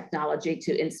reader technology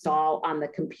to install on the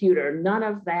computer. None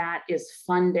of that is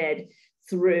funded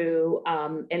through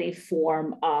any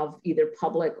form of either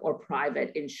public or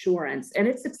private insurance. And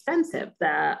it's expensive.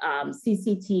 The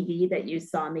CCTV that you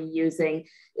saw me using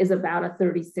is about a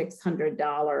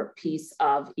 $3,600 piece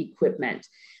of equipment.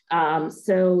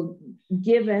 So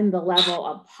given the level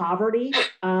of poverty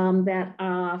that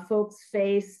folks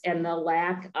face and the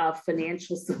lack of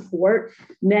financial support,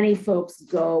 many folks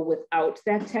go without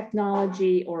that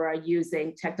technology or are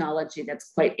using technology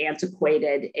that's quite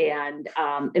antiquated and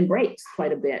breaks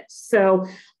quite a bit. So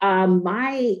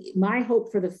my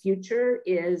hope for the future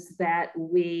is that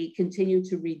we continue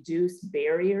to reduce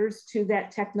barriers to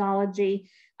that technology.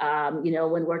 You know,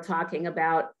 when we're talking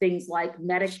about things like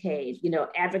Medicaid, you know,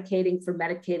 advocating for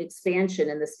Medicaid expansion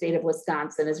in the state of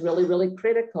Wisconsin is really, really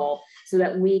critical so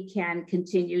that we can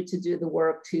continue to do the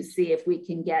work to see if we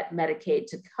can get Medicaid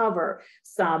to cover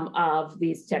some of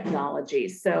these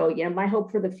technologies. So, you know, my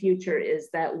hope for the future is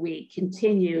that we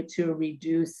continue to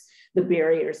reduce the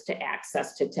barriers to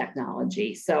access to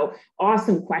technology. So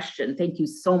awesome question. Thank you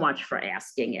so much for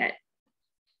asking it.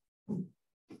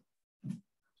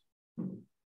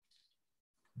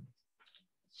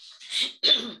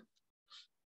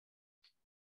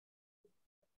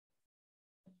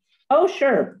 Oh,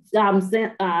 sure.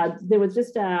 There was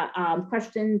just a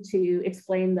question to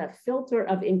explain the filter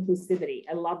of inclusivity.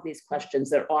 I love these questions.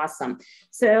 They're awesome.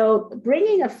 So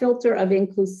bringing a filter of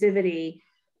inclusivity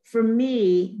for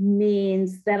me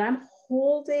means that I'm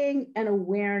holding an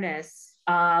awareness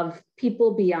of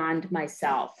people beyond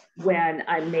myself when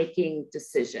I'm making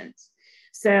decisions.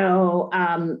 So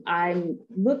I'm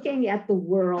looking at the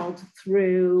world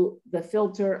through the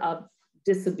filter of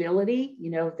disability,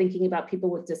 you know, thinking about people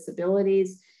with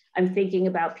disabilities, I'm thinking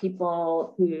about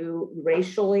people who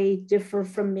racially differ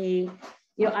from me.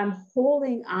 You know, I'm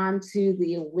holding on to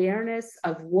the awareness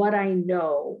of what I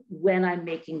know when I'm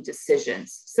making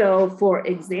decisions. So for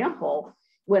example,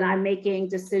 when I'm making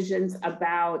decisions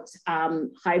about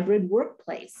hybrid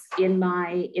workplace in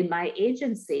my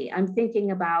agency, I'm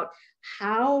thinking about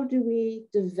how do we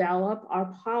develop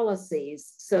our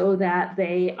policies so that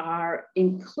they are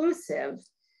inclusive,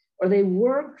 or they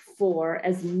work for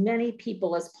as many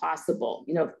people as possible,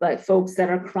 you know, like folks that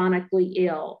are chronically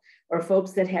ill or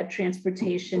folks that have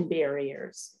transportation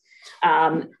barriers.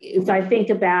 If I think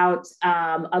about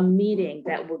a meeting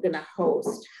that we're going to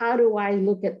host, how do I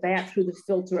look at that through the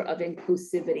filter of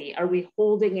inclusivity? Are we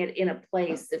holding it in a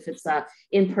place, if it's an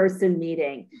in-person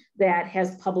meeting, that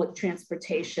has public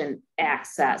transportation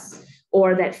access,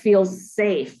 or that feels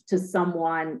safe to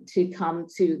someone to come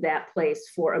to that place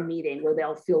for a meeting where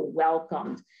they'll feel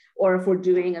welcomed? Or if we're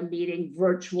doing a meeting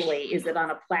virtually, is it on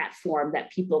a platform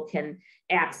that people can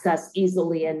access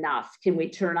easily enough? Can we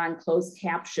turn on closed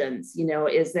captions? You know,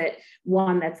 is it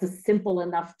one that's a simple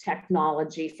enough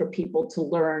technology for people to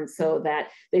learn so that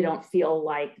they don't feel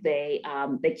like they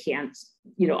can't,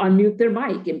 you know, unmute their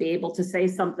mic and be able to say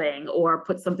something or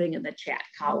put something in the chat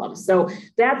column? So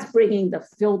that's bringing the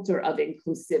filter of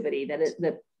inclusivity,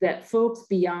 that folks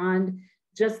beyond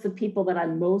just the people that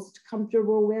I'm most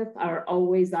comfortable with are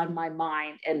always on my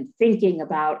mind, and thinking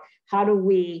about how do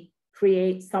we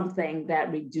create something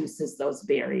that reduces those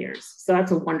barriers. So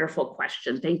that's a wonderful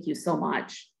question. Thank you so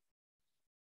much.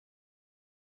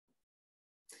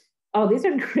 Oh, these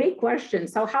are great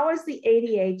questions. So how has the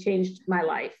ADA changed my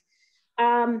life?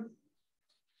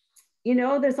 You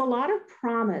know, there's a lot of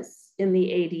promise in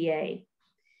the ADA,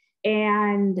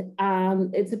 and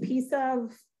it's a piece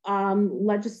of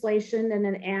legislation and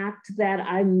an act that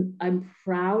I'm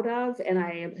proud of, and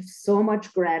I have so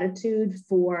much gratitude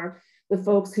for the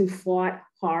folks who fought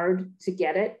hard to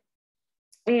get it,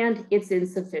 and it's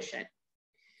insufficient.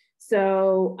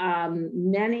 So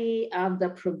many of the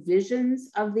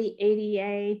provisions of the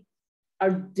ADA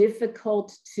are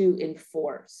difficult to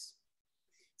enforce.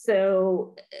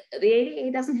 So the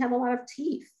ADA doesn't have a lot of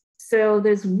teeth. So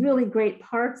there's really great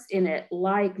parts in it,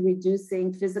 like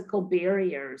reducing physical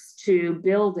barriers to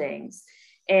buildings.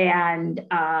 And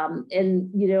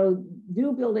you know,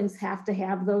 new buildings have to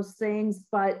have those things,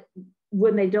 but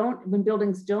when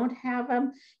buildings don't have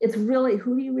them, it's really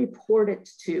who do you report it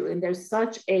to? And there's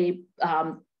such a,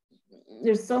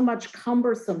 there's so much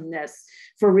cumbersomeness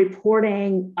for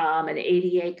reporting an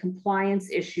ADA compliance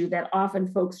issue that often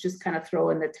folks just kind of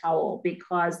throw in the towel,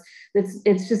 because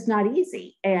it's just not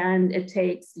easy. And it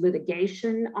takes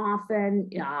litigation often,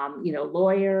 you know,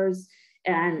 lawyers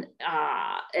and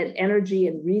energy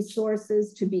and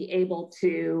resources to be able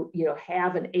to, you know,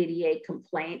 have an ADA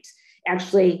complaint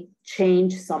actually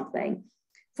change something.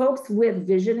 Folks with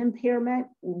vision impairment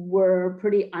were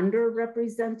pretty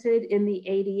underrepresented in the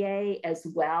ADA as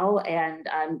well. And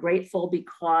I'm grateful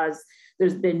because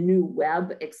there's been new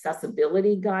web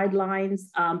accessibility guidelines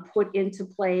put into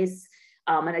place.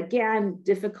 And again,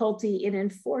 difficulty in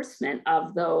enforcement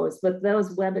of those, but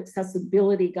those web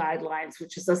accessibility guidelines,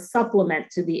 which is a supplement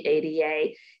to the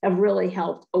ADA, have really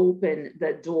helped open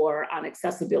the door on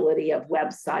accessibility of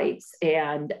websites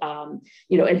and,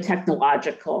 you know, and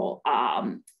technological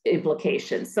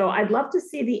implications. So I'd love to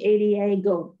see the ADA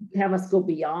have us go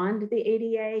beyond the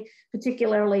ADA,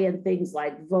 particularly in things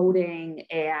like voting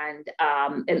and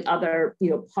other, you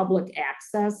know, public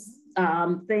access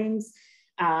things.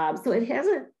 So it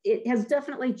has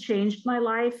definitely changed my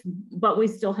life, but we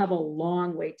still have a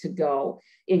long way to go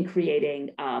in creating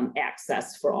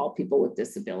access for all people with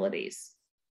disabilities.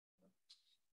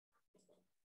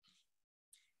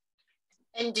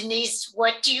 And Denise,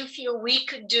 what do you feel we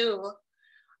could do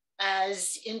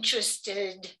as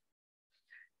interested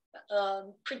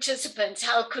participants?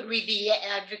 How could we be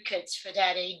advocates for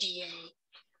that ADA?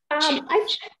 I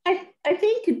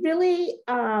think really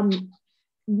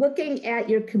looking at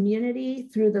your community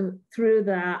through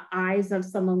the eyes of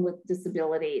someone with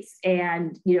disabilities,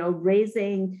 and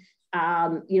raising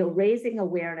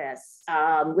awareness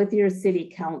with your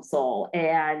city council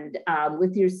and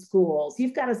with your schools.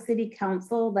 You've got a city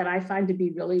council that I find to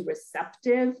be really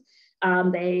receptive.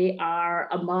 They are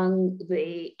among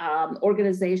the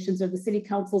organizations or the city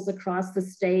councils across the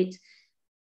state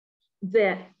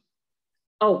that,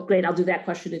 oh, great, I'll do that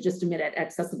question in just a minute,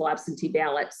 accessible absentee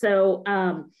ballot. So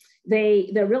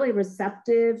they're really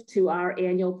receptive to our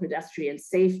annual pedestrian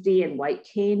safety and white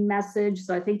cane message.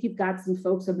 So I think you've got some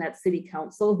folks on that city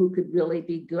council who could really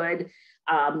be good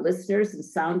listeners and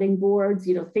sounding boards,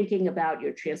 you know, thinking about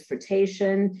your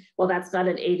transportation. Well, that's not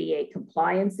an ADA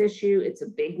compliance issue. It's a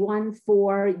big one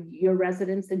for your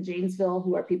residents in Janesville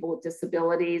who are people with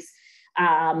disabilities.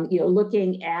 You know,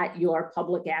 looking at your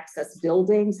public access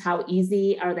buildings, how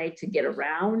easy are they to get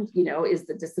around? You know, is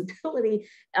the disability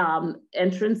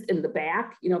entrance in the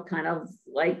back, you know, kind of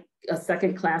like a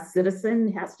second-class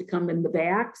citizen has to come in the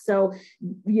back. So,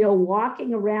 you know,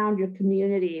 walking around your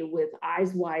community with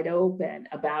eyes wide open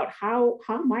about how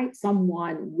might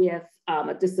someone with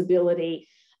a disability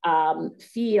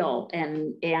feel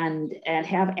and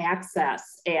have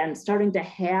access, and starting to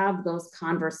have those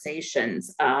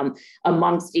conversations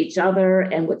amongst each other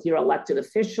and with your elected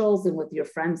officials and with your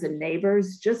friends and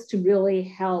neighbors, just to really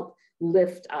help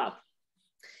lift up.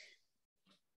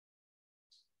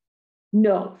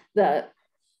 No,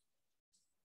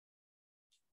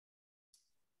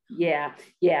 yeah.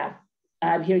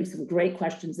 I'm hearing some great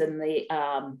questions in the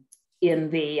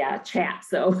chat.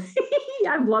 So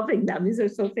I'm loving them. These are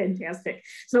so fantastic.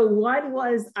 So one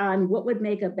was on what would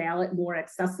make a ballot more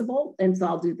accessible. And so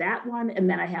I'll do that one. And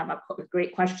then I have a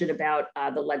great question about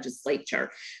the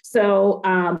legislature. So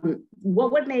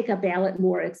what would make a ballot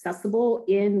more accessible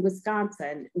in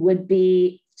Wisconsin would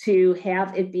be to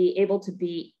have it be able to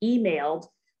be emailed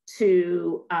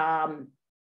to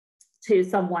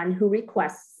someone who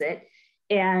requests it,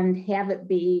 and have it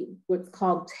be what's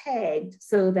called tagged,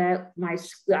 so that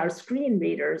our screen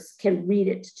readers can read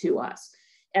it to us.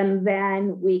 And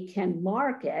then we can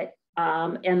mark it,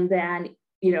 and then,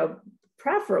 you know,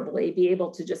 preferably be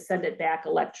able to just send it back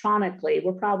electronically.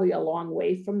 We're probably a long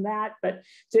way from that, but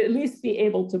to at least be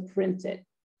able to print it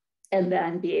and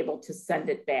then be able to send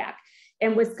it back.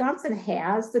 And Wisconsin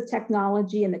has the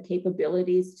technology and the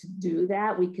capabilities to do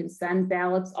that. We can send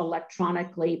ballots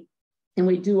electronically, and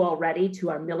we do already, to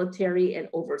our military and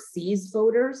overseas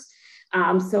voters.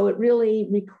 So it really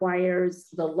requires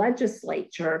the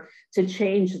legislature to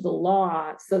change the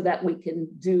law so that we can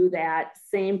do that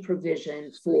same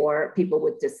provision for people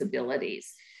with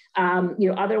disabilities. You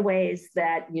know, other ways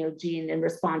that, you know, Jean, in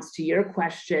response to your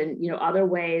question, you know, other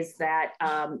ways that,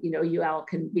 you know, UL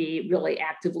can be really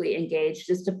actively engaged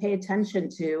is to pay attention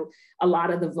to a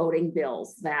lot of the voting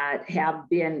bills that have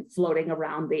been floating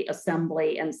around the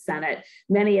Assembly and Senate.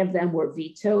 Many of them were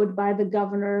vetoed by the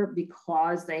governor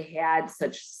because they had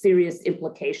such serious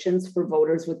implications for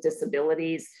voters with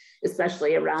disabilities,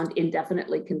 especially around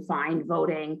indefinitely confined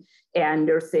voting and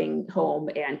nursing home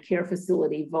and care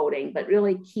facility voting. But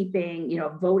really keeping, you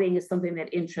know, voting is something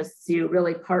that interests you,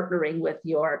 really partnering with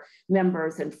your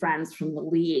members and friends from the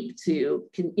league to,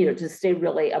 you know, to stay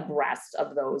really abreast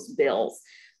of those bills.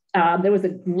 There was a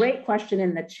great question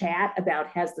in the chat about,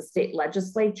 has the state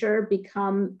legislature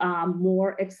become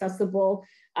more accessible?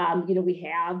 You know, we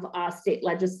have a state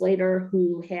legislator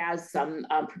who has some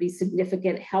pretty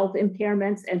significant health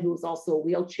impairments, and who's also a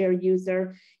wheelchair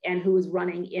user, and who is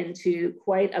running into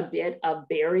quite a bit of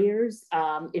barriers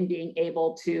in being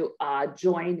able to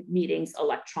join meetings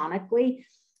electronically.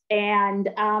 And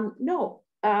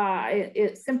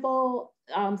simple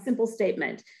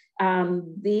statement.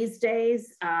 These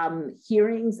days,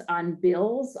 hearings on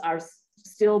bills are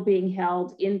still being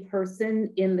held in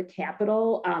person in the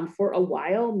Capitol. For a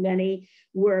while, many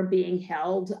were being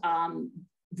held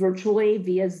virtually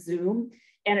via Zoom.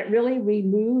 And it really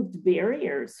removed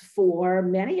barriers for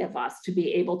many of us to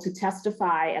be able to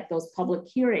testify at those public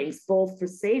hearings, both for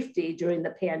safety during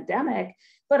the pandemic,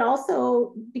 but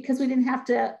also because we didn't have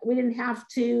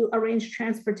to arrange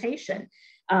transportation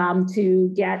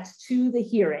to get to the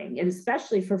hearing, and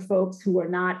especially for folks who are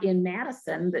not in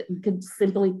Madison, that could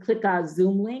simply click a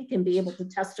Zoom link and be able to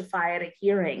testify at a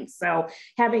hearing. So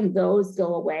having those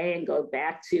go away and go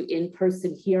back to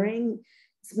in-person hearing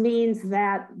means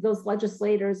that those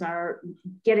legislators are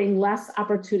getting less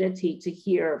opportunity to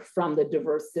hear from the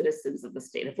diverse citizens of the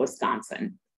state of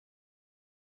Wisconsin.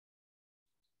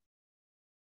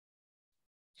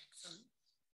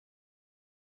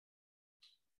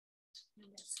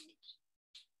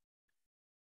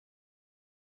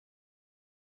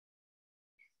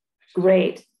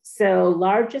 Great. So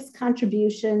largest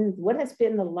contribution, what has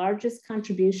been the largest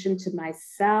contribution to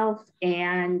myself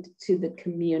and to the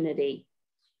community?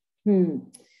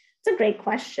 It's a great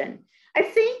question. I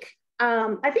think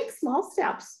small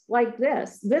steps like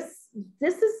this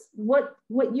is what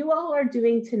you all are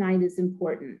doing tonight is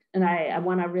important. And I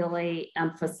want to really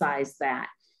emphasize that.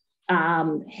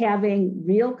 Having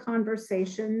real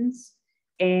conversations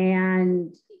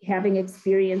and having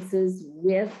experiences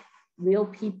with real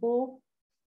people,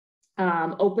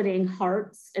 opening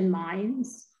hearts and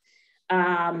minds,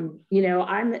 You know,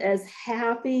 I'm as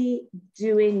happy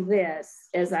doing this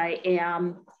as I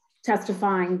am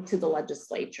testifying to the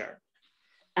legislature,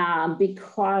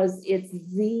 because it's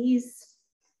these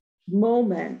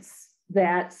moments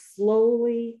that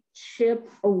slowly chip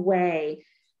away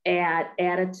at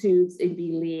attitudes and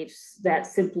beliefs that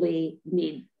simply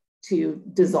need to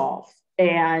dissolve.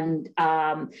 And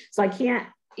so I can't,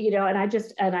 you know, and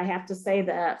I have to say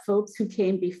that folks who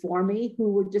came before me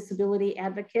who were disability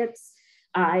advocates,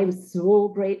 I'm so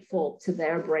grateful to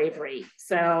their bravery.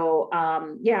 So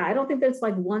yeah, I don't think there's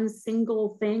like one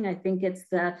single thing. I think it's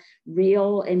the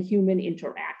real and human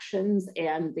interactions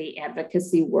and the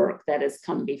advocacy work that has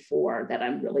come before that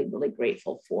I'm really, really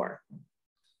grateful for.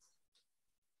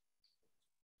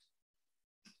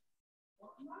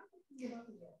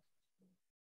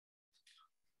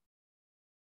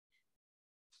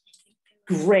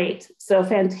 Great, so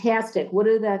fantastic. What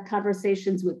do the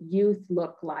conversations with youth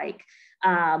look like?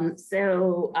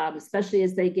 Especially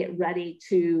as they get ready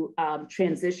to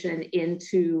transition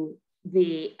into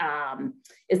the,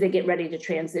 as they get ready to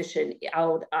transition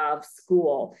out of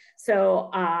school. So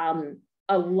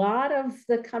a lot of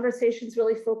the conversations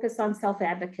really focus on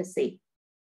self-advocacy,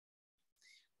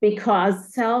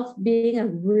 because being a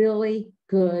really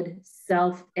good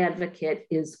self-advocate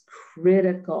is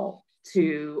critical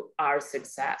to our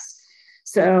success.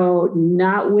 So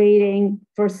not waiting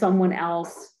for someone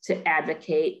else to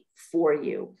advocate for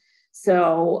you.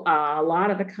 So a lot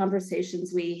of the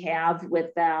conversations we have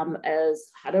with them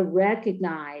is how to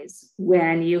recognize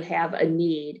when you have a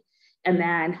need, and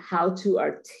then how to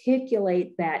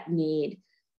articulate that need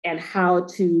and how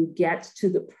to get to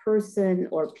the person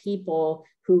or people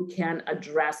who can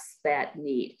address that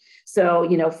need. So,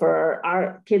 you know, for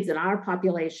our kids in our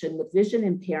population with vision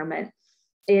impairment,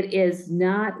 it is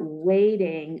not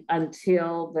waiting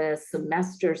until the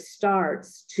semester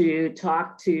starts to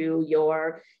talk to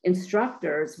your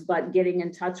instructors, but getting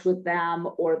in touch with them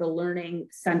or the learning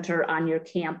center on your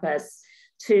campus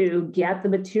to get the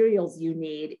materials you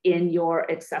need in your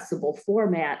accessible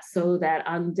format, so that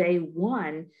on day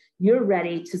one, you're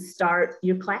ready to start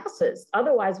your classes.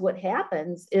 Otherwise, what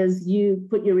happens is you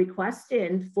put your request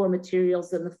in for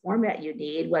materials in the format you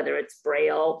need, whether it's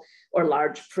Braille or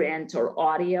large print or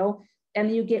audio,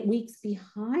 and you get weeks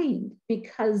behind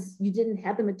because you didn't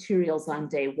have the materials on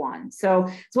day one. So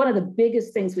it's one of the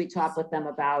biggest things we talk with them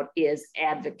about is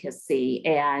advocacy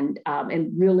and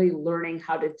really learning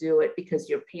how to do it, because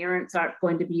your parents aren't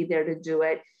going to be there to do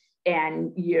it,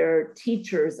 and your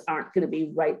teachers aren't going to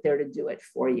be right there to do it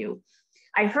for you.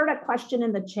 I heard a question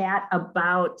in the chat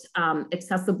about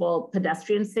accessible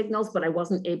pedestrian signals, but I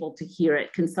wasn't able to hear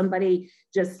it. Can somebody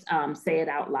just say it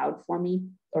out loud for me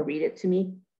or read it to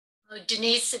me?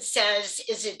 Denise, it says,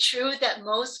 is it true that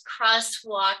most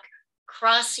crosswalk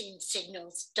crossing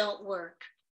signals don't work?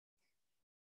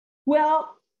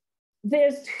 Well,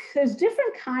 there's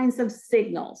different kinds of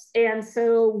signals. And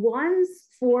so ones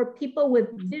for people with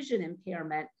vision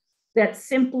impairment that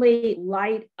simply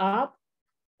light up,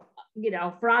 you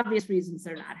know, for obvious reasons,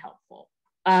 they're not helpful.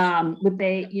 But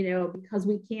they, you know, because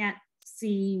we can't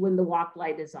see when the walk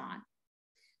light is on.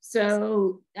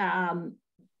 So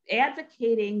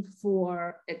advocating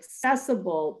for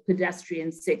accessible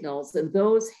pedestrian signals, and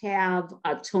those have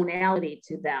a tonality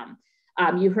to them.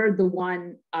 You heard the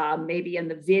one maybe in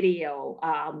the video,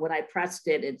 when I pressed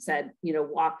it, it said, you know,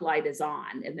 walk light is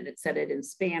on, and then it said it in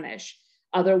Spanish.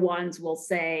 Other ones will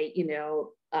say, you know,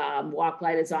 walk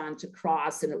light is on to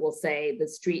cross, and it will say the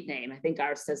street name. I think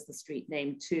ours says the street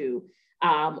name too.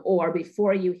 Or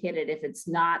before you hit it, if it's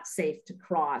not safe to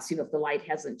cross, you know, if the light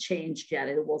hasn't changed yet,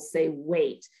 it will say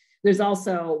wait. There's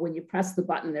also, when you press the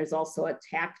button, there's also a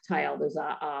tactile, there's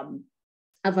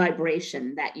a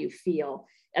vibration that you feel.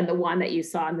 And the one that you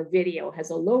saw in the video has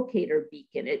a locator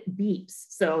beacon. It beeps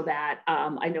so that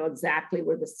I know exactly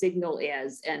where the signal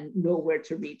is and know where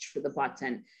to reach for the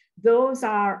button. Those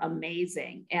are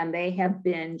amazing, and they have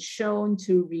been shown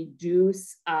to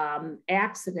reduce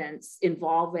accidents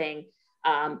involving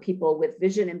people with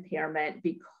vision impairment,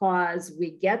 because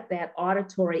we get that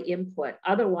auditory input.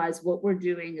 Otherwise, what we're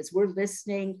doing is we're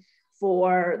listening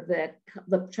for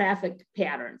the traffic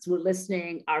patterns. We're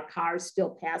listening, are cars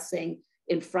still passing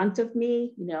in front of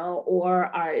me, you know,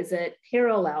 or is it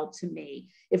parallel to me?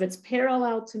 If it's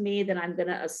parallel to me, then I'm going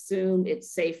to assume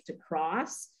it's safe to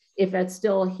cross. If it's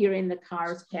still hearing the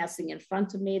cars passing in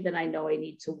front of me, then I know I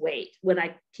need to wait. When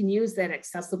I can use that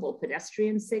accessible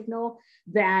pedestrian signal,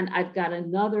 then I've got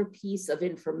another piece of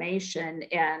information.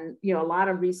 And, you know, a lot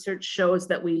of research shows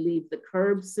that we leave the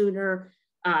curb sooner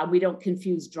We don't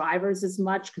confuse drivers as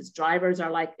much because drivers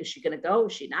are like, is she going to go?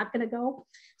 Is she not going to go?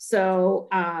 So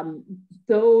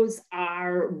those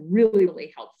are really,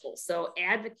 really helpful. So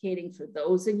advocating for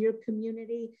those in your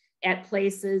community at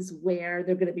places where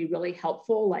they're going to be really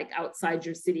helpful, like outside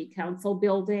your city council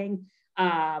building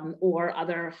or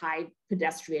other high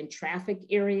pedestrian traffic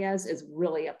areas, is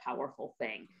really a powerful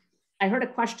thing. I heard a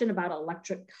question about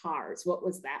electric cars. What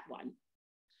was that one?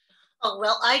 Oh,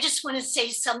 well, I just want to say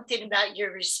something about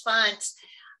your response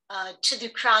to the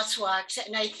crosswalks.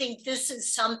 And I think this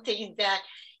is something that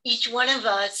each one of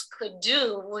us could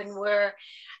do when we're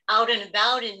out and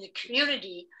about in the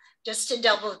community, just to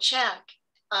double check.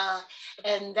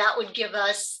 And that would give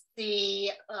us the,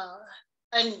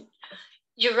 and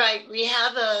you're right, we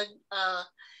have a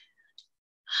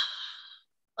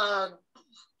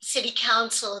city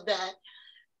council that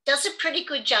does a pretty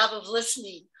good job of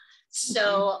listening.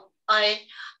 So I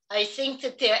think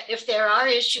that if there are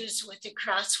issues with the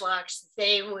crosswalks,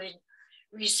 they would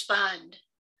respond.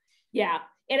 Yeah,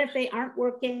 and if they aren't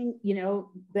working, you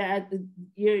know, that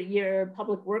your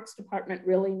public works department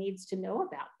really needs to know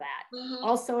about that.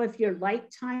 Also, if you're light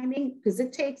timing, because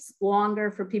it takes longer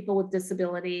for people with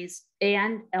disabilities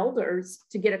and elders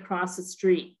to get across the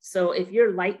street. So if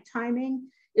your light timing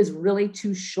is really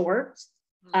too short,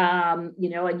 you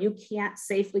know, and you can't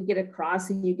safely get across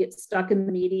and you get stuck in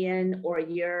the median, or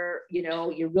you're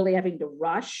really having to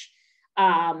rush,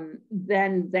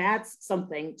 then that's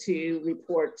something to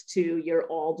report to your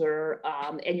alder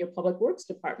and your public works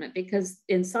department, because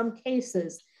in some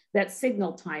cases that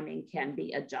signal timing can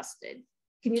be adjusted.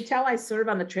 Can you tell I serve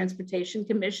on the Transportation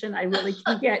Commission? I really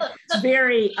can get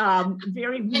very,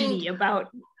 very weedy about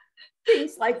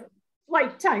things like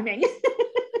flight timing.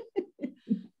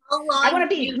 I want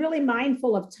to be really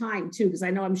mindful of time too, because I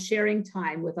know I'm sharing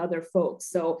time with other folks.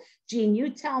 So Jean, you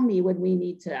tell me when we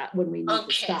need to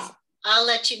stop. I'll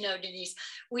let you know, Denise.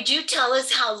 Would you tell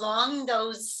us how long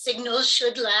those signals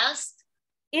should last?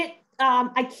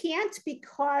 I can't,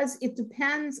 because it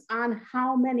depends on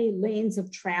how many lanes of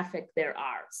traffic there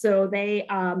are. So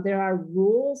there are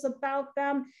rules about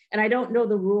them, and I don't know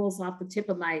the rules off the tip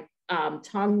of my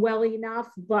tongue well enough,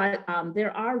 but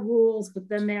there are rules, but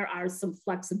then there are some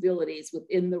flexibilities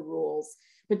within the rules,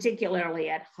 particularly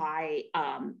at high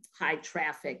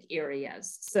traffic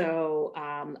areas. So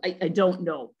I don't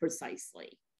know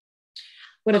precisely,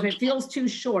 but if it feels too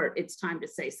short, it's time to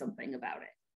say something about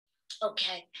it.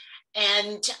 Okay,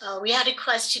 and we had a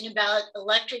question about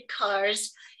electric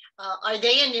cars. Are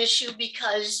they an issue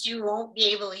because you won't be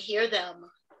able to hear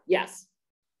them? Yes,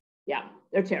 yeah,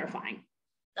 they're terrifying.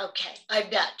 Okay, I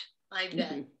bet.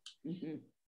 And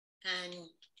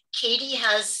Katie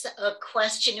has a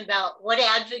question about what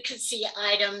advocacy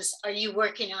items are you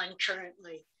working on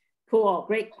currently? Cool,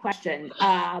 great question.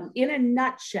 In a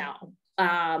nutshell,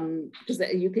 because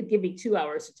you could give me 2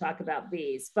 hours to talk about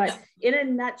these, but in a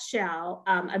nutshell,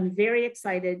 I'm very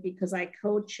excited because I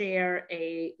co-chair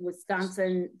a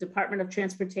Wisconsin Department of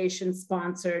Transportation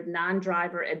sponsored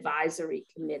non-driver advisory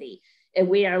committee. And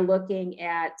we are looking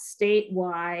at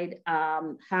statewide,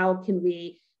 how can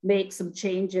we make some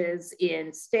changes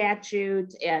in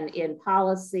statute and in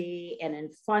policy and in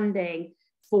funding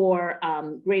for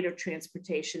greater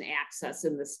transportation access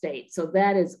in the state. So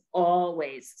that is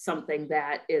always something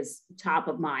that is top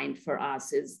of mind for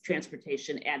us, is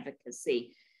transportation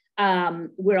advocacy.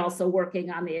 We're also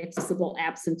working on the accessible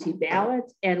absentee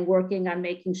ballot and working on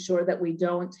making sure that we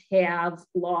don't have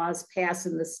laws passed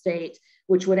in the state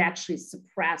which would actually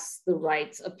suppress the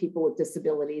rights of people with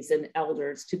disabilities and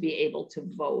elders to be able to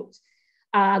vote.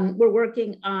 We're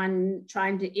working on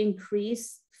trying to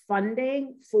increase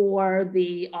funding for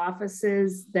the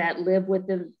offices that live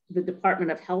within the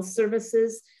Department of Health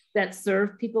Services that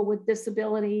serve people with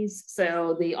disabilities.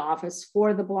 So the Office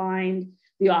for the Blind,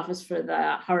 the Office for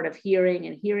the Hard of Hearing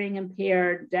and Hearing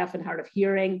Impaired, Deaf and Hard of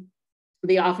Hearing,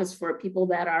 the Office for people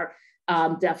that are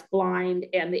deaf blind,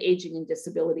 and the Aging and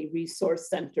Disability Resource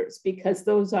Centers, because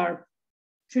those are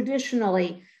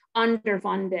traditionally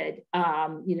underfunded.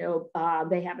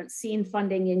 They haven't seen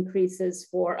funding increases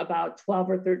for about 12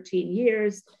 or 13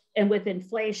 years. And with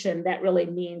inflation, that really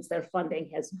means their funding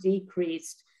has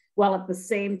decreased, while at the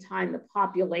same time, the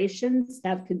populations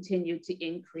have continued to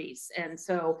increase. And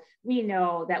so we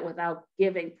know that without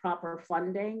giving proper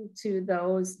funding to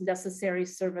those necessary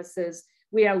services,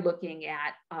 we are looking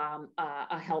at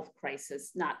a health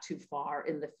crisis not too far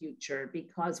in the future,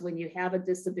 because when you have a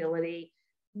disability,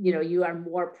 you are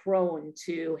more prone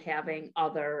to having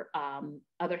other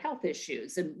health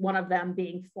issues, and one of them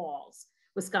being falls.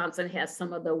 Wisconsin has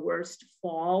some of the worst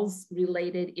falls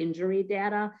related injury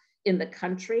data in the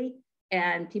country.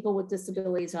 and people with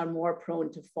disabilities are more prone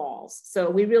to falls. So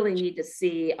we really need to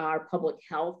see our public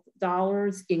health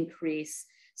dollars increase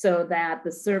so that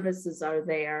the services are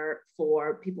there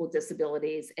for people with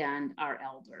disabilities and our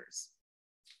elders.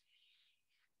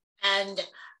 And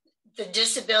the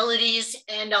disabilities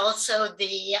and also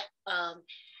the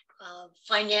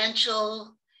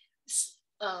financial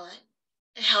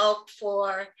help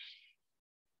for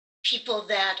people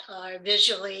that are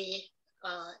visually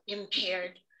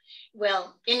impaired.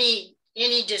 Well, any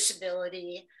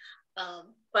disability,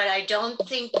 but I don't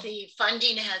think the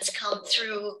funding has come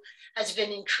through, has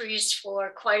been increased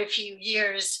for quite a few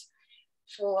years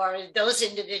for those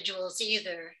individuals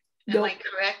either. Am I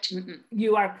correct?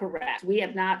 You are correct. We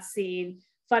have not seen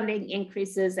funding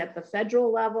increases at the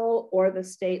federal level or the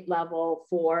state level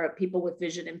for people with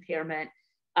vision impairment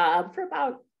for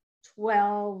about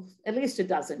 12, at least a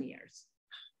dozen years.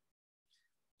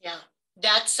 Yeah,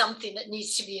 that's something that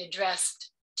needs to be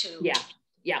addressed too.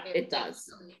 Yeah, it does.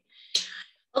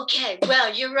 Okay,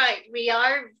 well, you're right. We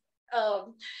are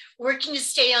working to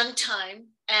stay on time,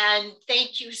 and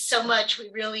thank you so much. We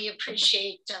really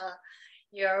appreciate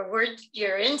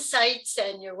your insights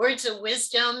and your words of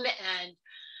wisdom, and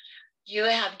you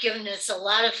have given us a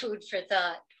lot of food for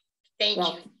thought. Thank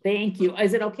you. Thank you.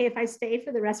 Is it okay if I stay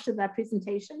for the rest of that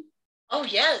presentation? Oh,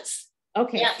 yes.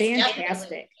 Okay, yes, fantastic.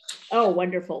 Definitely. Oh,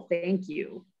 wonderful. Thank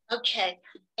you. Okay,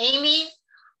 Amy,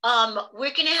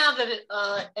 we're going to have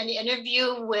an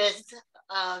interview with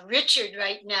Richard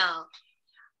right now.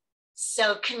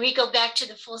 So can we go back to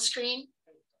the full screen?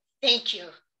 Thank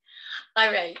you.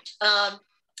 All right.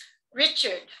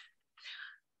 Richard,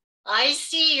 I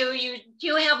see you.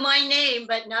 You have my name,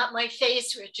 but not my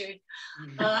face, Richard.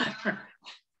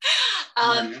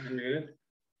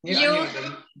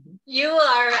 You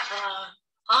are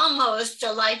almost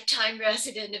a lifetime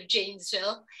resident of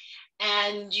Janesville,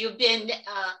 and you've been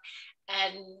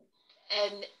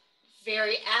and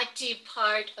very active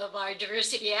part of our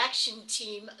diversity action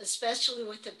team, especially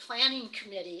with the planning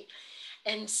committee.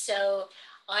 And so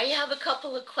I have a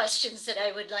couple of questions that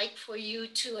I would like for you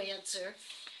to answer.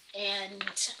 And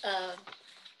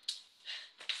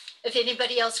if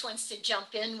anybody else wants to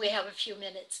jump in, we have a few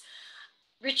minutes.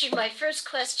 Richard, my first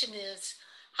question is,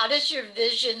 how does your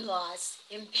vision loss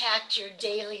impact your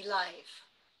daily life?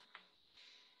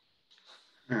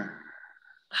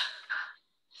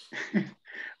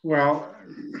 Well,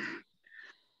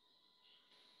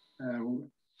 am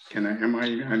I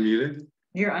unmuted?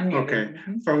 You're unmuted. Okay.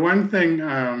 For one thing,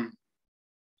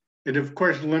 it of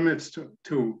course limits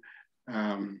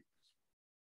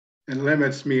it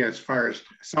limits me as far as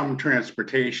some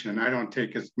transportation. I don't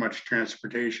take as much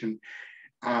transportation.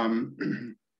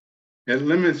 It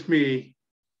limits me,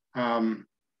 I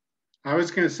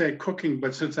was going to say cooking,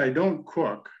 but since I don't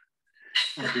cook,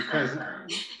 because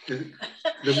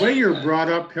the way you're brought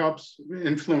up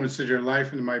influences your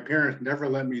life, and my parents never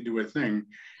let me do a thing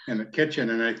in the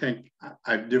kitchen, and I think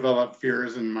I've developed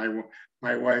fears, and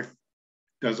my wife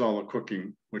does all the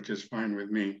cooking, which is fine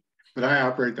with me, but I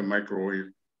operate the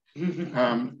microwave.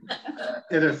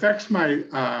 It affects my,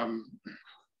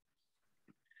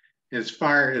 as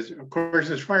far as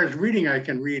reading, I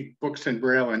can read books in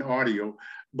Braille and audio,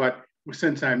 but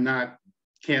since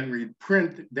can't read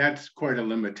print, that's quite a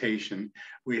limitation.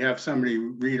 We have somebody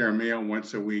read our mail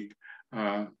once a week.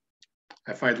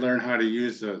 If I'd learn how to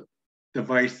use a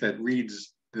device that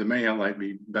reads the mail, I'd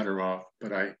be better off,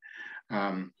 but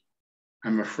I'm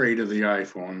afraid of the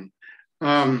iPhone.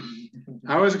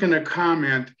 I was gonna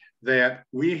comment that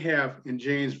we have in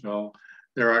Janesville,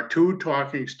 there are 2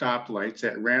 talking stoplights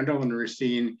at Randall and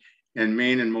Racine and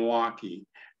Main and Milwaukee.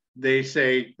 They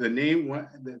say they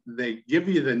give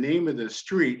you the name of the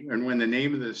street, and when the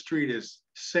name of the street is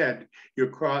said, you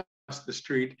cross the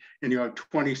street and you have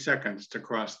 20 seconds to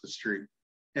cross the street.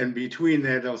 And between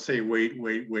that, they'll say, wait,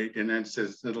 wait, wait. And then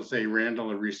it'll say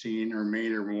Randall or Racine or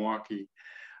Main or Milwaukee.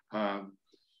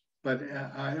 But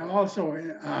I also,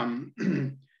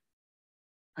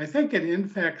 I think it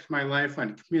impacts my life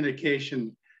on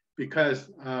communication because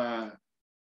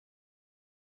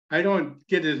I don't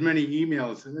get as many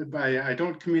emails. I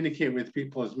don't communicate with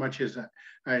people as much as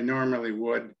I normally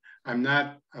would. I'm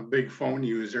not a big phone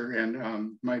user, and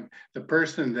the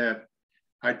person that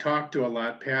I talked to a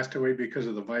lot passed away because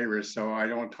of the virus, so I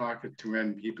don't talk to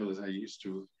many people as I used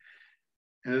to.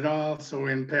 And it also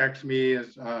impacts me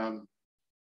as, I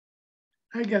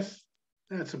guess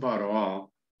that's about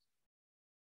all.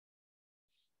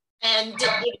 And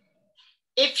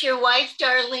if your wife,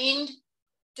 Darlene,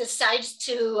 decides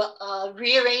to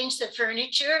rearrange the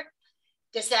furniture,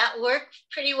 does that work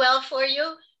pretty well for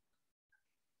you?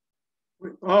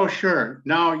 Oh, sure.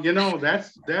 Now, you know,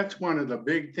 that's one of the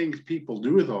big things people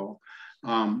do, though.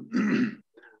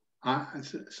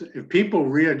 If people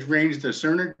rearrange the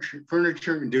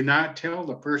furniture and do not tell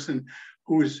the person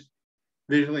who's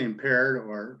visually impaired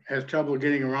or has trouble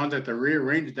getting around that they're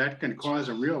rearranged, that can cause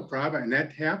a real problem. And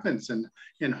that happens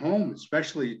in home,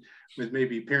 especially with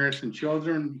maybe parents and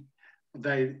children.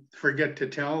 They forget to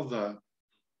tell the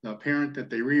parent that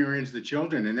they rearrange the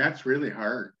children, and that's really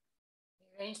hard.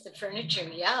 Rearrange the furniture,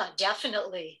 yeah,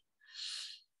 definitely.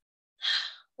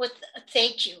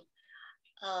 Thank you.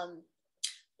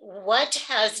 What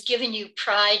has given you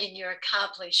pride in your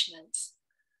accomplishments?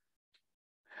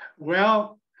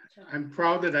 Well, I'm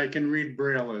proud that I can read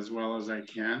Braille as well as I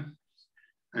can.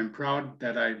 I'm proud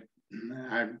that I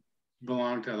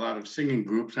belong to a lot of singing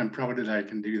groups. I'm proud that I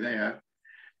can do that.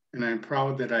 And I'm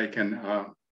proud that I can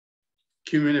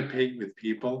communicate with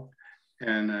people.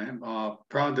 And I'm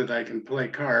proud that I can play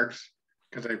cards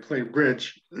because I play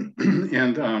bridge.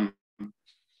 And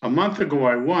a month ago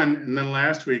I won, and then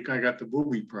last week I got the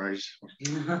booby prize. But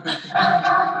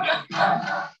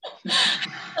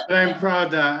I'm proud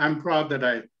that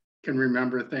I can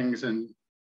remember things. And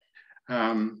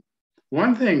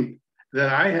one thing that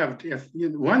I have,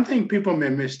 one thing people may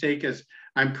mistake is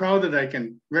I'm proud that I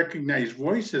can recognize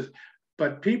voices,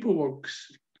 but people will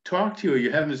talk to you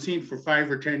haven't seen for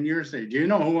 5 or 10 years. Say, do you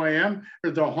know who I am?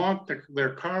 Or they'll honk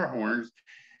their car horns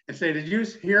and say, did you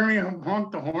hear me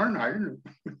honk the horn? I didn't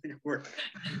know.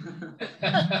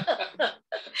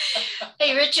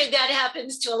 Hey, Richard, that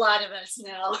happens to a lot of us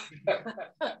now.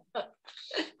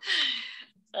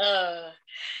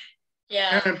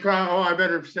 Yeah. And I'm proud. Oh, I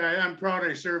better say I'm proud.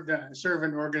 I serve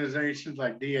in organizations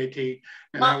like DAT,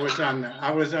 and I was on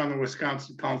the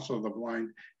Wisconsin Council of the Blind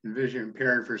and Vision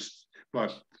Impaired for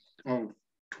about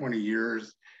 20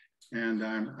 years, and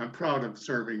I'm proud of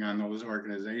serving on those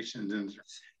organizations.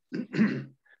 And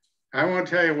I won't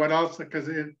tell you what else, because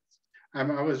I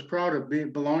was proud of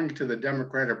belonging to the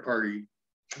Democratic Party,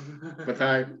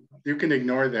 but you can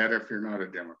ignore that if you're not a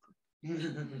Democrat.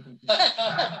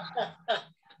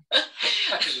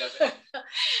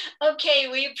 Okay,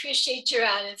 we appreciate your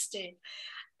honesty.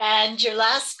 And your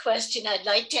last question I'd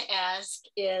like to ask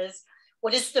is,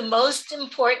 what is the most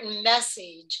important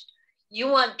message you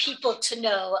want people to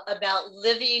know about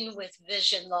living with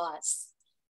vision loss?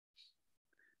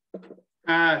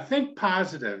 Think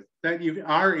positive, that you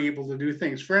are able to do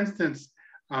things. For instance,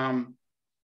 I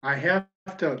have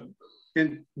to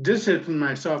discipline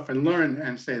myself and learn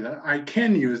and say that I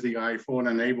can use the iPhone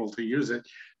and able to use it,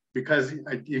 because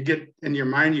you get in your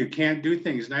mind you can't do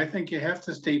things. And I think you have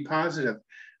to stay positive.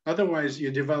 Otherwise,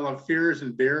 you develop fears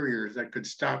and barriers that could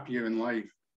stop you in life.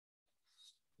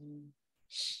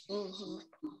 Mm-hmm.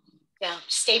 Yeah,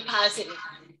 stay positive.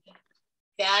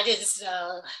 That is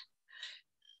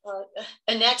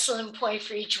an excellent point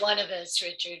for each one of us,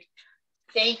 Richard.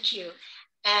 Thank you.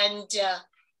 And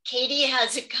Katie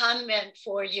has a comment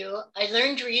for you. I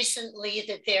learned recently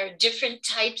that there are different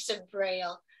types of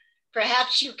Braille.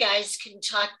 Perhaps you guys can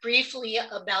talk briefly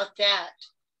about that.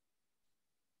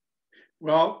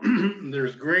 Well,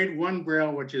 there's grade 1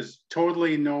 Braille, which is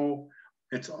totally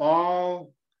it's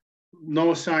all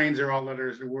no signs or all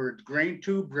letters and words. Grade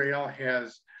 2 Braille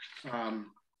has,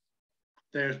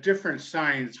 there's different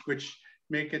signs which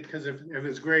make it, because if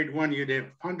it's grade 1, you'd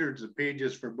have hundreds of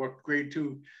pages for book. Grade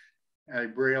 2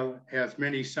 Braille has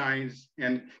many signs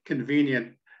and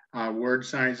convenient word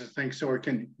signs and things, so it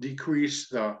can decrease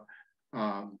the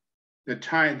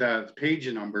page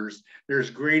numbers. There's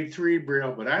grade 3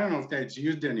 Braille, but I don't know if that's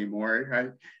used anymore. I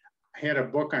had a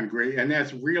book on grade, and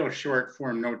that's real short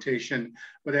form notation,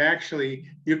 but actually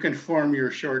you can form your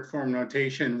short form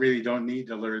notation, really don't need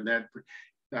to learn that.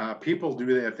 People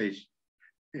do that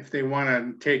if they want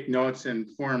to take notes and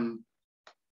form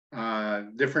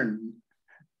different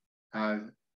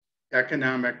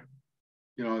economic,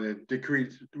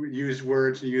 use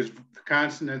words and use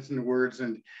consonants in the words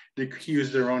and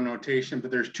use their own notation.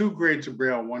 But there's 2 grades of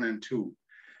Braille, 1 and 2.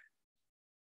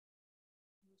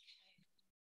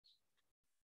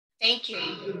 Thank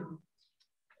you.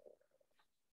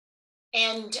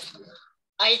 And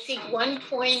I think one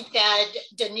point that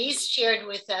Denise shared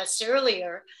with us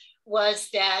earlier was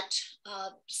that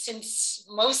since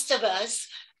most of us,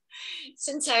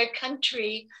 since our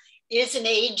country is an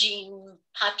aging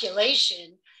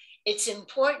population, it's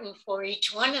important for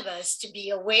each one of us to be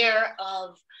aware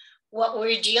of what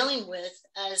we're dealing with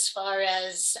as far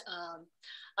as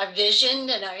our vision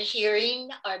and our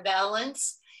hearing, our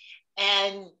balance,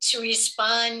 and to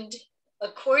respond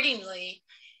accordingly.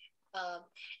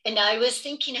 And I was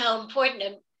thinking how important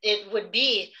it would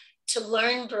be to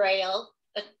learn Braille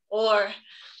or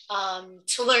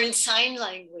to learn sign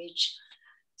language,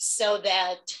 so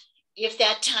that if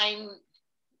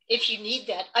you need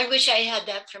that. I wish I had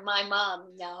that for my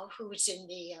mom now, who's in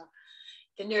the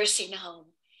nursing home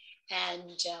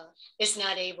and is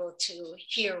not able to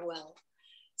hear well.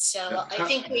 So I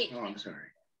think we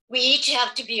each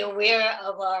have to be aware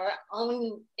of our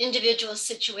own individual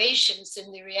situations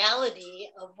and the reality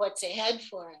of what's ahead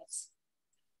for us.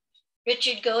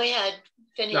 Richard, go ahead.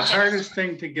 Finish. The hardest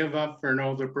thing to give up for an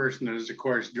older person is, of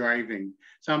course, driving.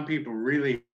 Some people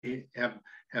really have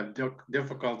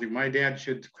difficulty. My dad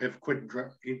should have quit.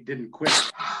 He didn't quit.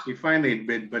 He finally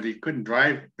admitted, but he couldn't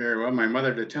drive very well. My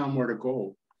mother to tell him where to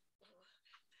go.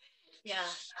 Yeah,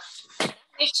 that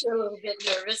makes you a little bit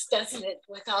nervous, doesn't it,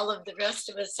 with all of the rest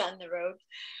of us on the road?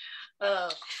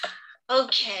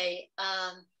 Okay.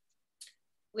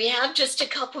 We have just a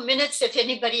couple minutes if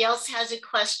anybody else has a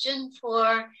question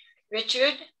for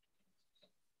Richard.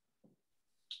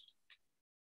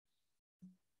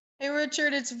 Hey,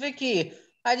 Richard, it's Vicki.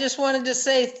 I just wanted to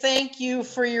say thank you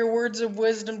for your words of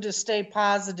wisdom to stay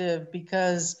positive,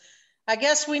 because I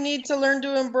guess we need to learn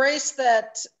to embrace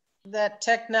that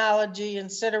technology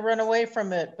instead of run away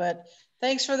from it. But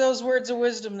thanks for those words of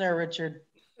wisdom there, Richard.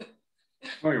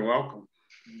 Oh, you're welcome.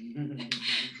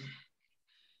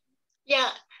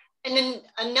 Yeah. And then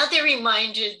another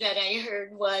reminder that I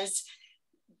heard was,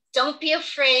 don't be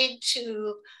afraid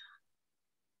to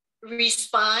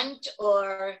respond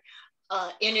or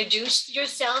introduce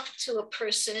yourself to a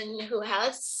person who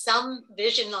has some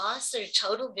vision loss or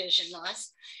total vision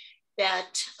loss,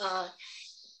 that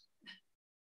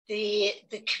the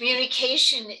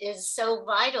communication is so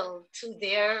vital to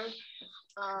their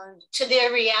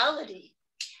reality.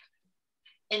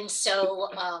 And so,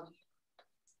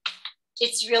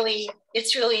 it's really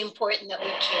important that we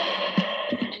care.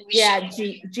 Yeah,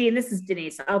 Jean, this is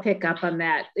Denise. I'll pick up on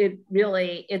that.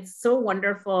 It's so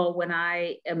wonderful when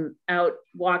I am out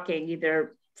walking,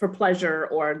 either for pleasure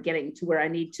or getting to where I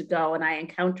need to go, and I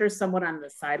encounter someone on the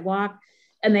sidewalk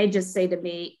and they just say to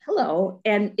me, hello.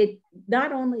 And it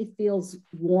not only feels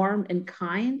warm and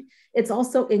kind, it's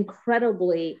also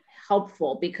incredibly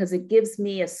helpful because it gives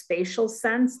me a spatial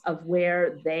sense of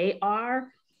where they are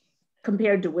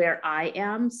compared to where I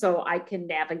am, so I can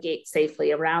navigate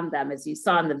safely around them. As you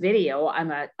saw in the video, I'm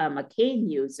a cane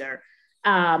user.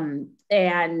 So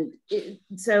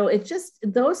it's just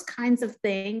those kinds of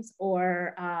things,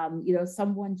 or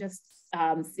someone just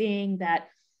seeing that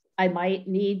I might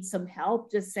need some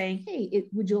help, just saying, hey,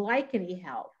 would you like any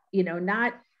help?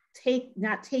 Not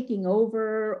taking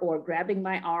over or grabbing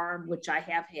my arm, which I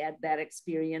have had that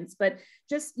experience, but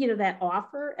just, that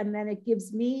offer. And then it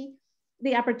gives me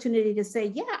the opportunity to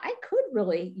say, yeah, I could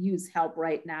really use help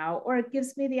right now. Or it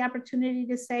gives me the opportunity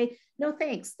to say, no,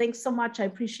 thanks so much. I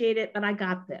appreciate it. And I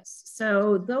got this.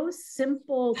 So those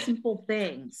simple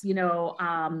things,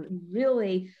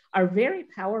 really are very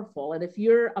powerful. And if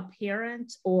you're a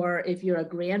parent or if you're a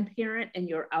grandparent and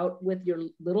you're out with your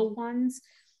little ones,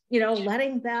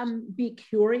 letting them be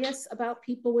curious about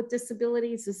people with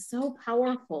disabilities is so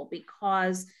powerful,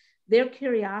 because their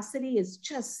curiosity is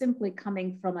just simply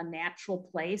coming from a natural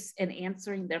place and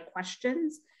answering their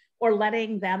questions, or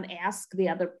letting them ask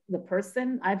the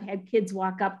person. I've had kids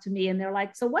walk up to me and they're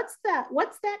like, so what's that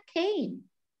cane?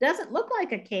 Doesn't look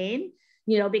like a cane,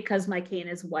 because my cane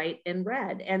is white and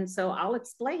red. And so I'll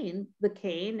explain the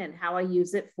cane and how I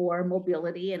use it for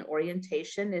mobility and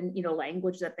orientation and,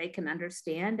 language that they can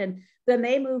understand. And then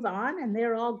they move on and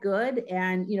they're all good.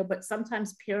 And, but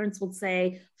sometimes parents will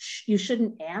say, you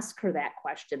shouldn't ask her that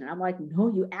question. And I'm like,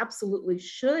 no, you absolutely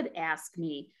should ask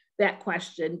me that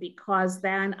question, because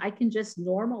then I can just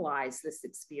normalize this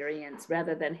experience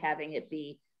rather than having it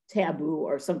be taboo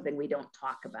or something we don't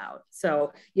talk about.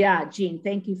 So yeah, Jean,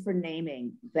 thank you for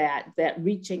naming that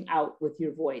reaching out with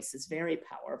your voice is very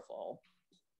powerful.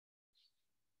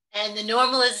 And the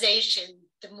normalization,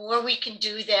 the more we can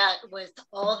do that with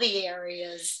all the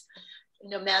areas,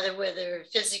 no matter whether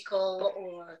physical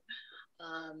or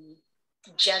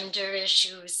gender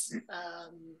issues,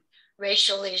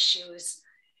 racial issues,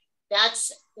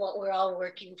 that's what we're all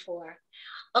working for.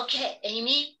 Okay,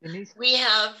 Amy,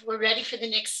 we're ready for the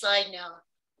next slide now.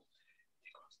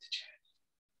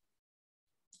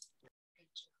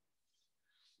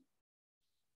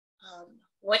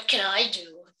 What can I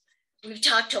do? We've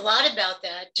talked a lot about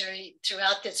that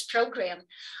throughout this program.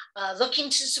 Looking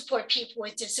to support people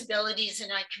with disabilities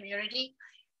in our community.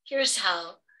 Here's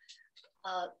how.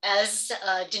 As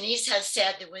Denise has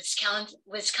said, the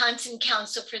Wisconsin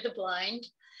Council for the Blind,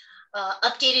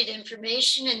 updated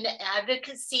information and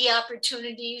advocacy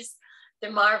opportunities,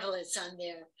 they're marvelous on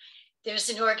there. There's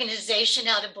an organization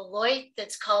out of Beloit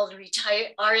that's called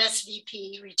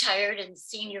RSVP, Retired and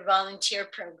Senior Volunteer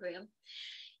Program.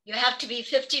 You have to be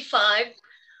 55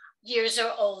 years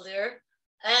or older,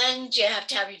 and you have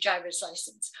to have your driver's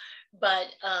license.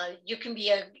 But you can be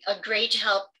a great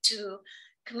help to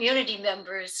community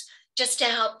members just to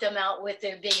help them out with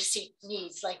their basic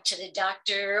needs, like to the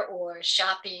doctor or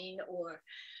shopping, or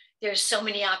there's so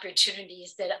many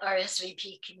opportunities that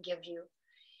RSVP can give you.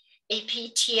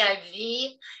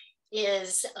 APTIV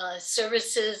is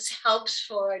services, helps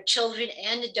for children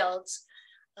and adults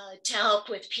to help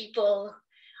with people,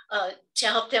 to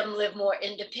help them live more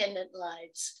independent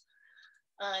lives.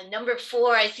 Number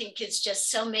 4, I think, is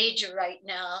just so major right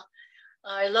now.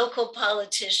 Our local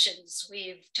politicians,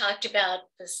 we've talked about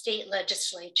the state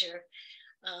legislature.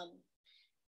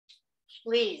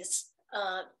 Please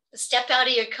step out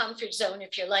of your comfort zone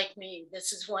if you're like me.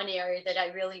 This is one area that I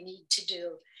really need to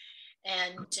do.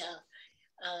 And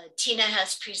Tina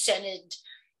has presented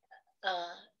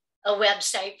a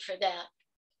website for that.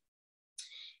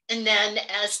 And then,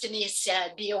 as Denise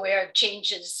said, be aware of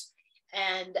changes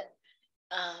and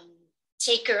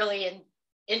take early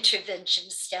intervention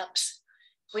steps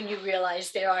when you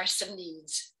realize there are some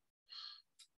needs.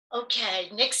 Okay,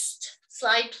 next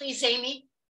slide, please, Amy.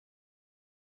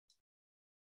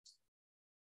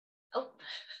 Oh,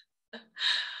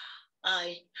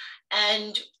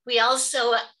 and we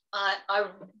also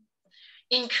are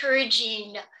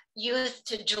encouraging youth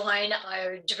to join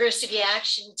our diversity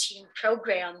action team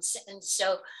programs. And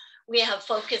so we have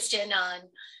focused in on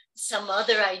some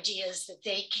other ideas that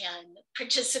they can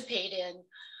participate in.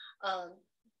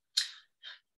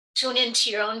 Tune into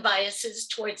your own biases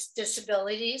towards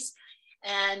disabilities.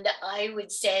 And I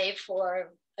would say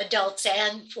for adults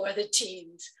and for the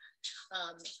teens.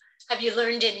 Have you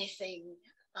learned anything?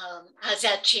 Has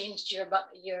that changed your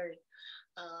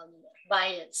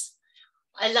bias?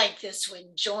 I like this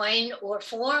one. Join or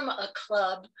form a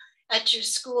club at your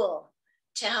school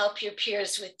to help your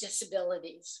peers with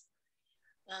disabilities.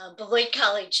 Beloit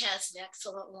College has an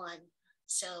excellent one.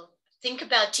 So think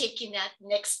about taking that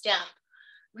next step.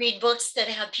 Read books that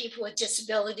have people with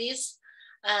disabilities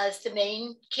as the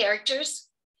main characters.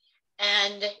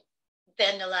 And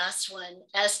then the last one,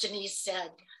 as Denise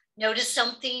said, notice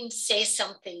something, say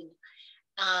something.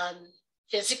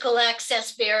 Physical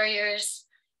access barriers,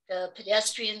 the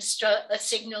pedestrian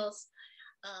signals,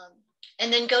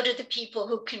 and then go to the people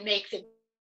who can make the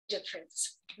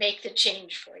difference, make the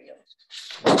change for you.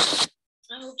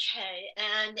 Okay,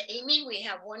 and Amy, we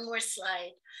have one more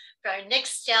slide for our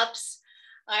next steps,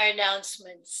 our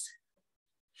announcements.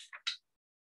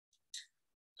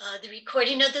 The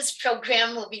recording of this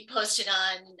program will be posted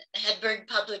on Hedberg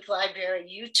Public Library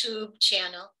YouTube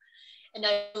channel, and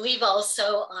I believe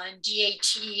also on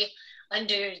DAT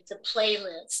under the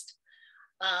playlist.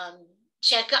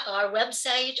 Check out our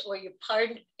website or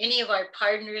any of our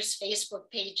partners' Facebook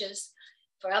pages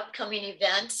for upcoming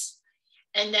events.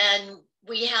 And then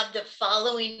we have the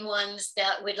following ones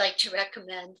that we'd like to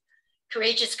recommend.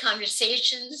 Courageous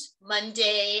Conversations,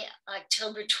 Monday,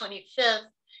 October 25th,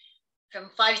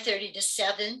 from 5:30 to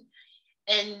 7.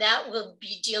 And that will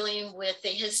be dealing with the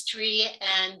history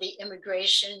and the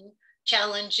immigration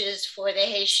challenges for the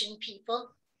Haitian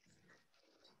people.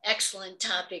 Excellent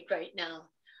topic right now.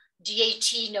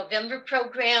 DAT November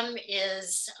program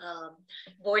is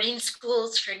boarding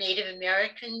schools for Native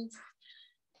Americans,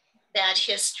 that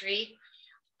history.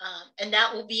 And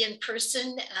that will be in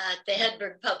person at the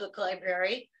Hedberg Public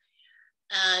Library.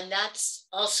 And that's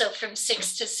also from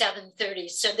 6 to 7:30.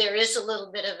 So there is a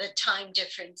little bit of a time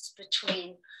difference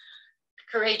between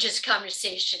Courageous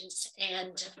Conversations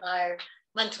and our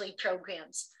monthly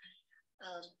programs.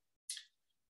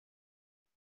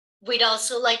 We'd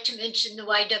also like to mention the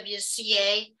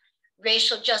YWCA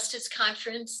Racial Justice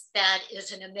Conference. That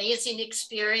is an amazing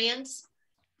experience.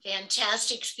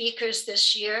 Fantastic speakers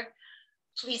this year.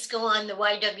 Please go on the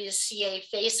YWCA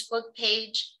Facebook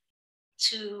page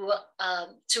to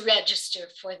register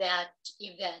for that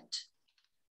event.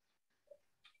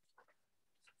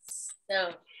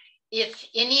 So if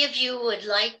any of you would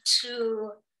like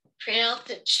to print out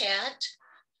the chat,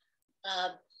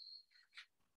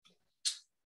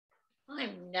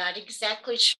 I'm not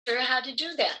exactly sure how to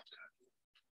do that.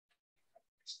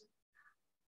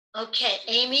 Okay,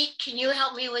 Amy, can you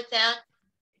help me with that?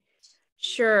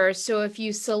 Sure. So if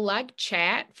you select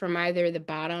chat from either the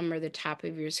bottom or the top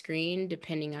of your screen,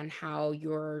 depending on how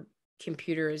your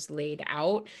computer is laid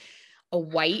out, a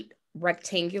white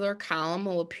rectangular column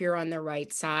will appear on the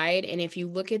right side. And if you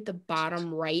look at the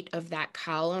bottom right of that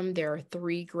column, there are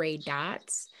 3 gray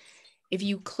dots. If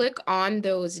you click on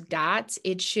those dots,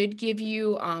 it should give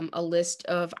you a list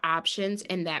of options,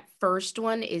 and that first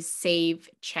one is Save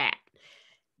Chat.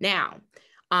 Now,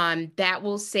 that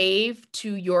will save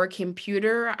to your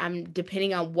computer,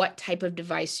 depending on what type of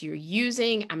device you're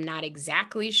using. I'm not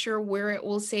exactly sure where it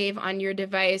will save on your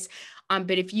device,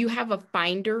 but if you have a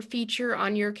Finder feature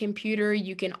on your computer,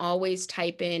 you can always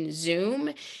type in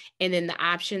Zoom, and then the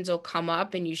options will come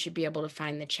up, and you should be able to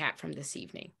find the chat from this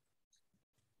evening.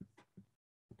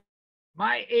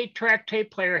 My 8-track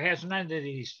tape player has none of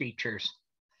these features.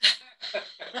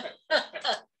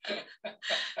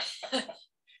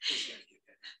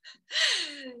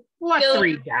 What Bill,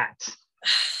 3 dots?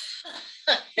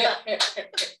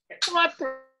 What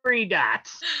 3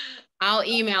 dots? I'll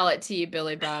email it to you,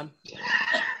 Billy Bob.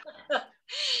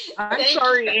 I'm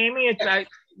sorry, Amy.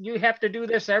 You have to do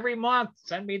this every month.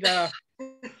 Send me the...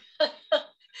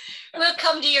 We'll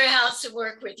come to your house and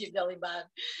work with you, Billy Bob.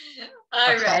 All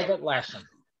right. Private lesson.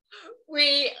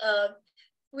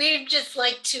 We'd just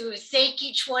like to thank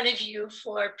each one of you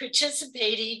for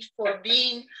participating, for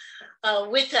being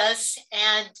with us.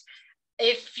 And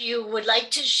if you would like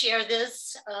to share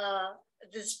this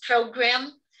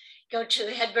program, go to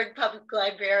the Hedberg Public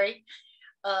Library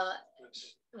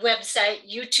website,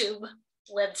 YouTube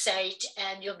website,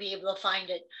 and you'll be able to find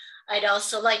it. I'd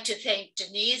also like to thank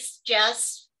Denise,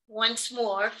 Jess, once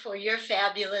more for your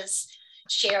fabulous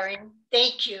sharing.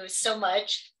 Thank you so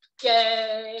much.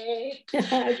 Yay.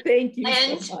 Thank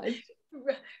you so much.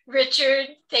 Richard,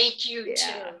 thank you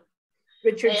too.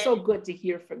 Richard, so good to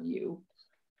hear from you.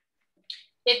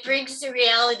 It brings the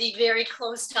reality very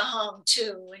close to home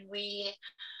too when we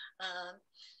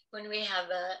have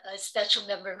a special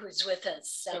member who's with us.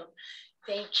 So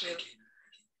thank you.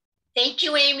 Thank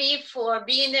you, Amy, for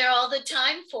being there all the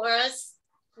time for us.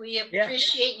 We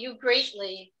appreciate you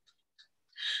greatly.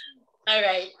 All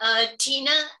right,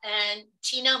 Tina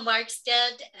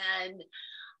Markstead and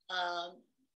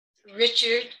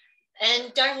Richard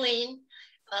and Darlene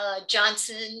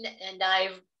Johnson and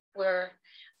I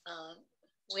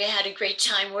we had a great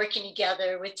time working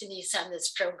together with Denise on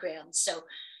this program. So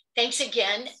thanks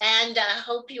again. And I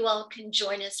hope you all can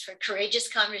join us for Courageous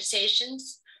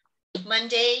Conversations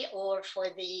Monday or for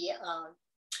the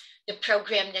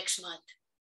program next month.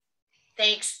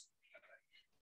 Thanks.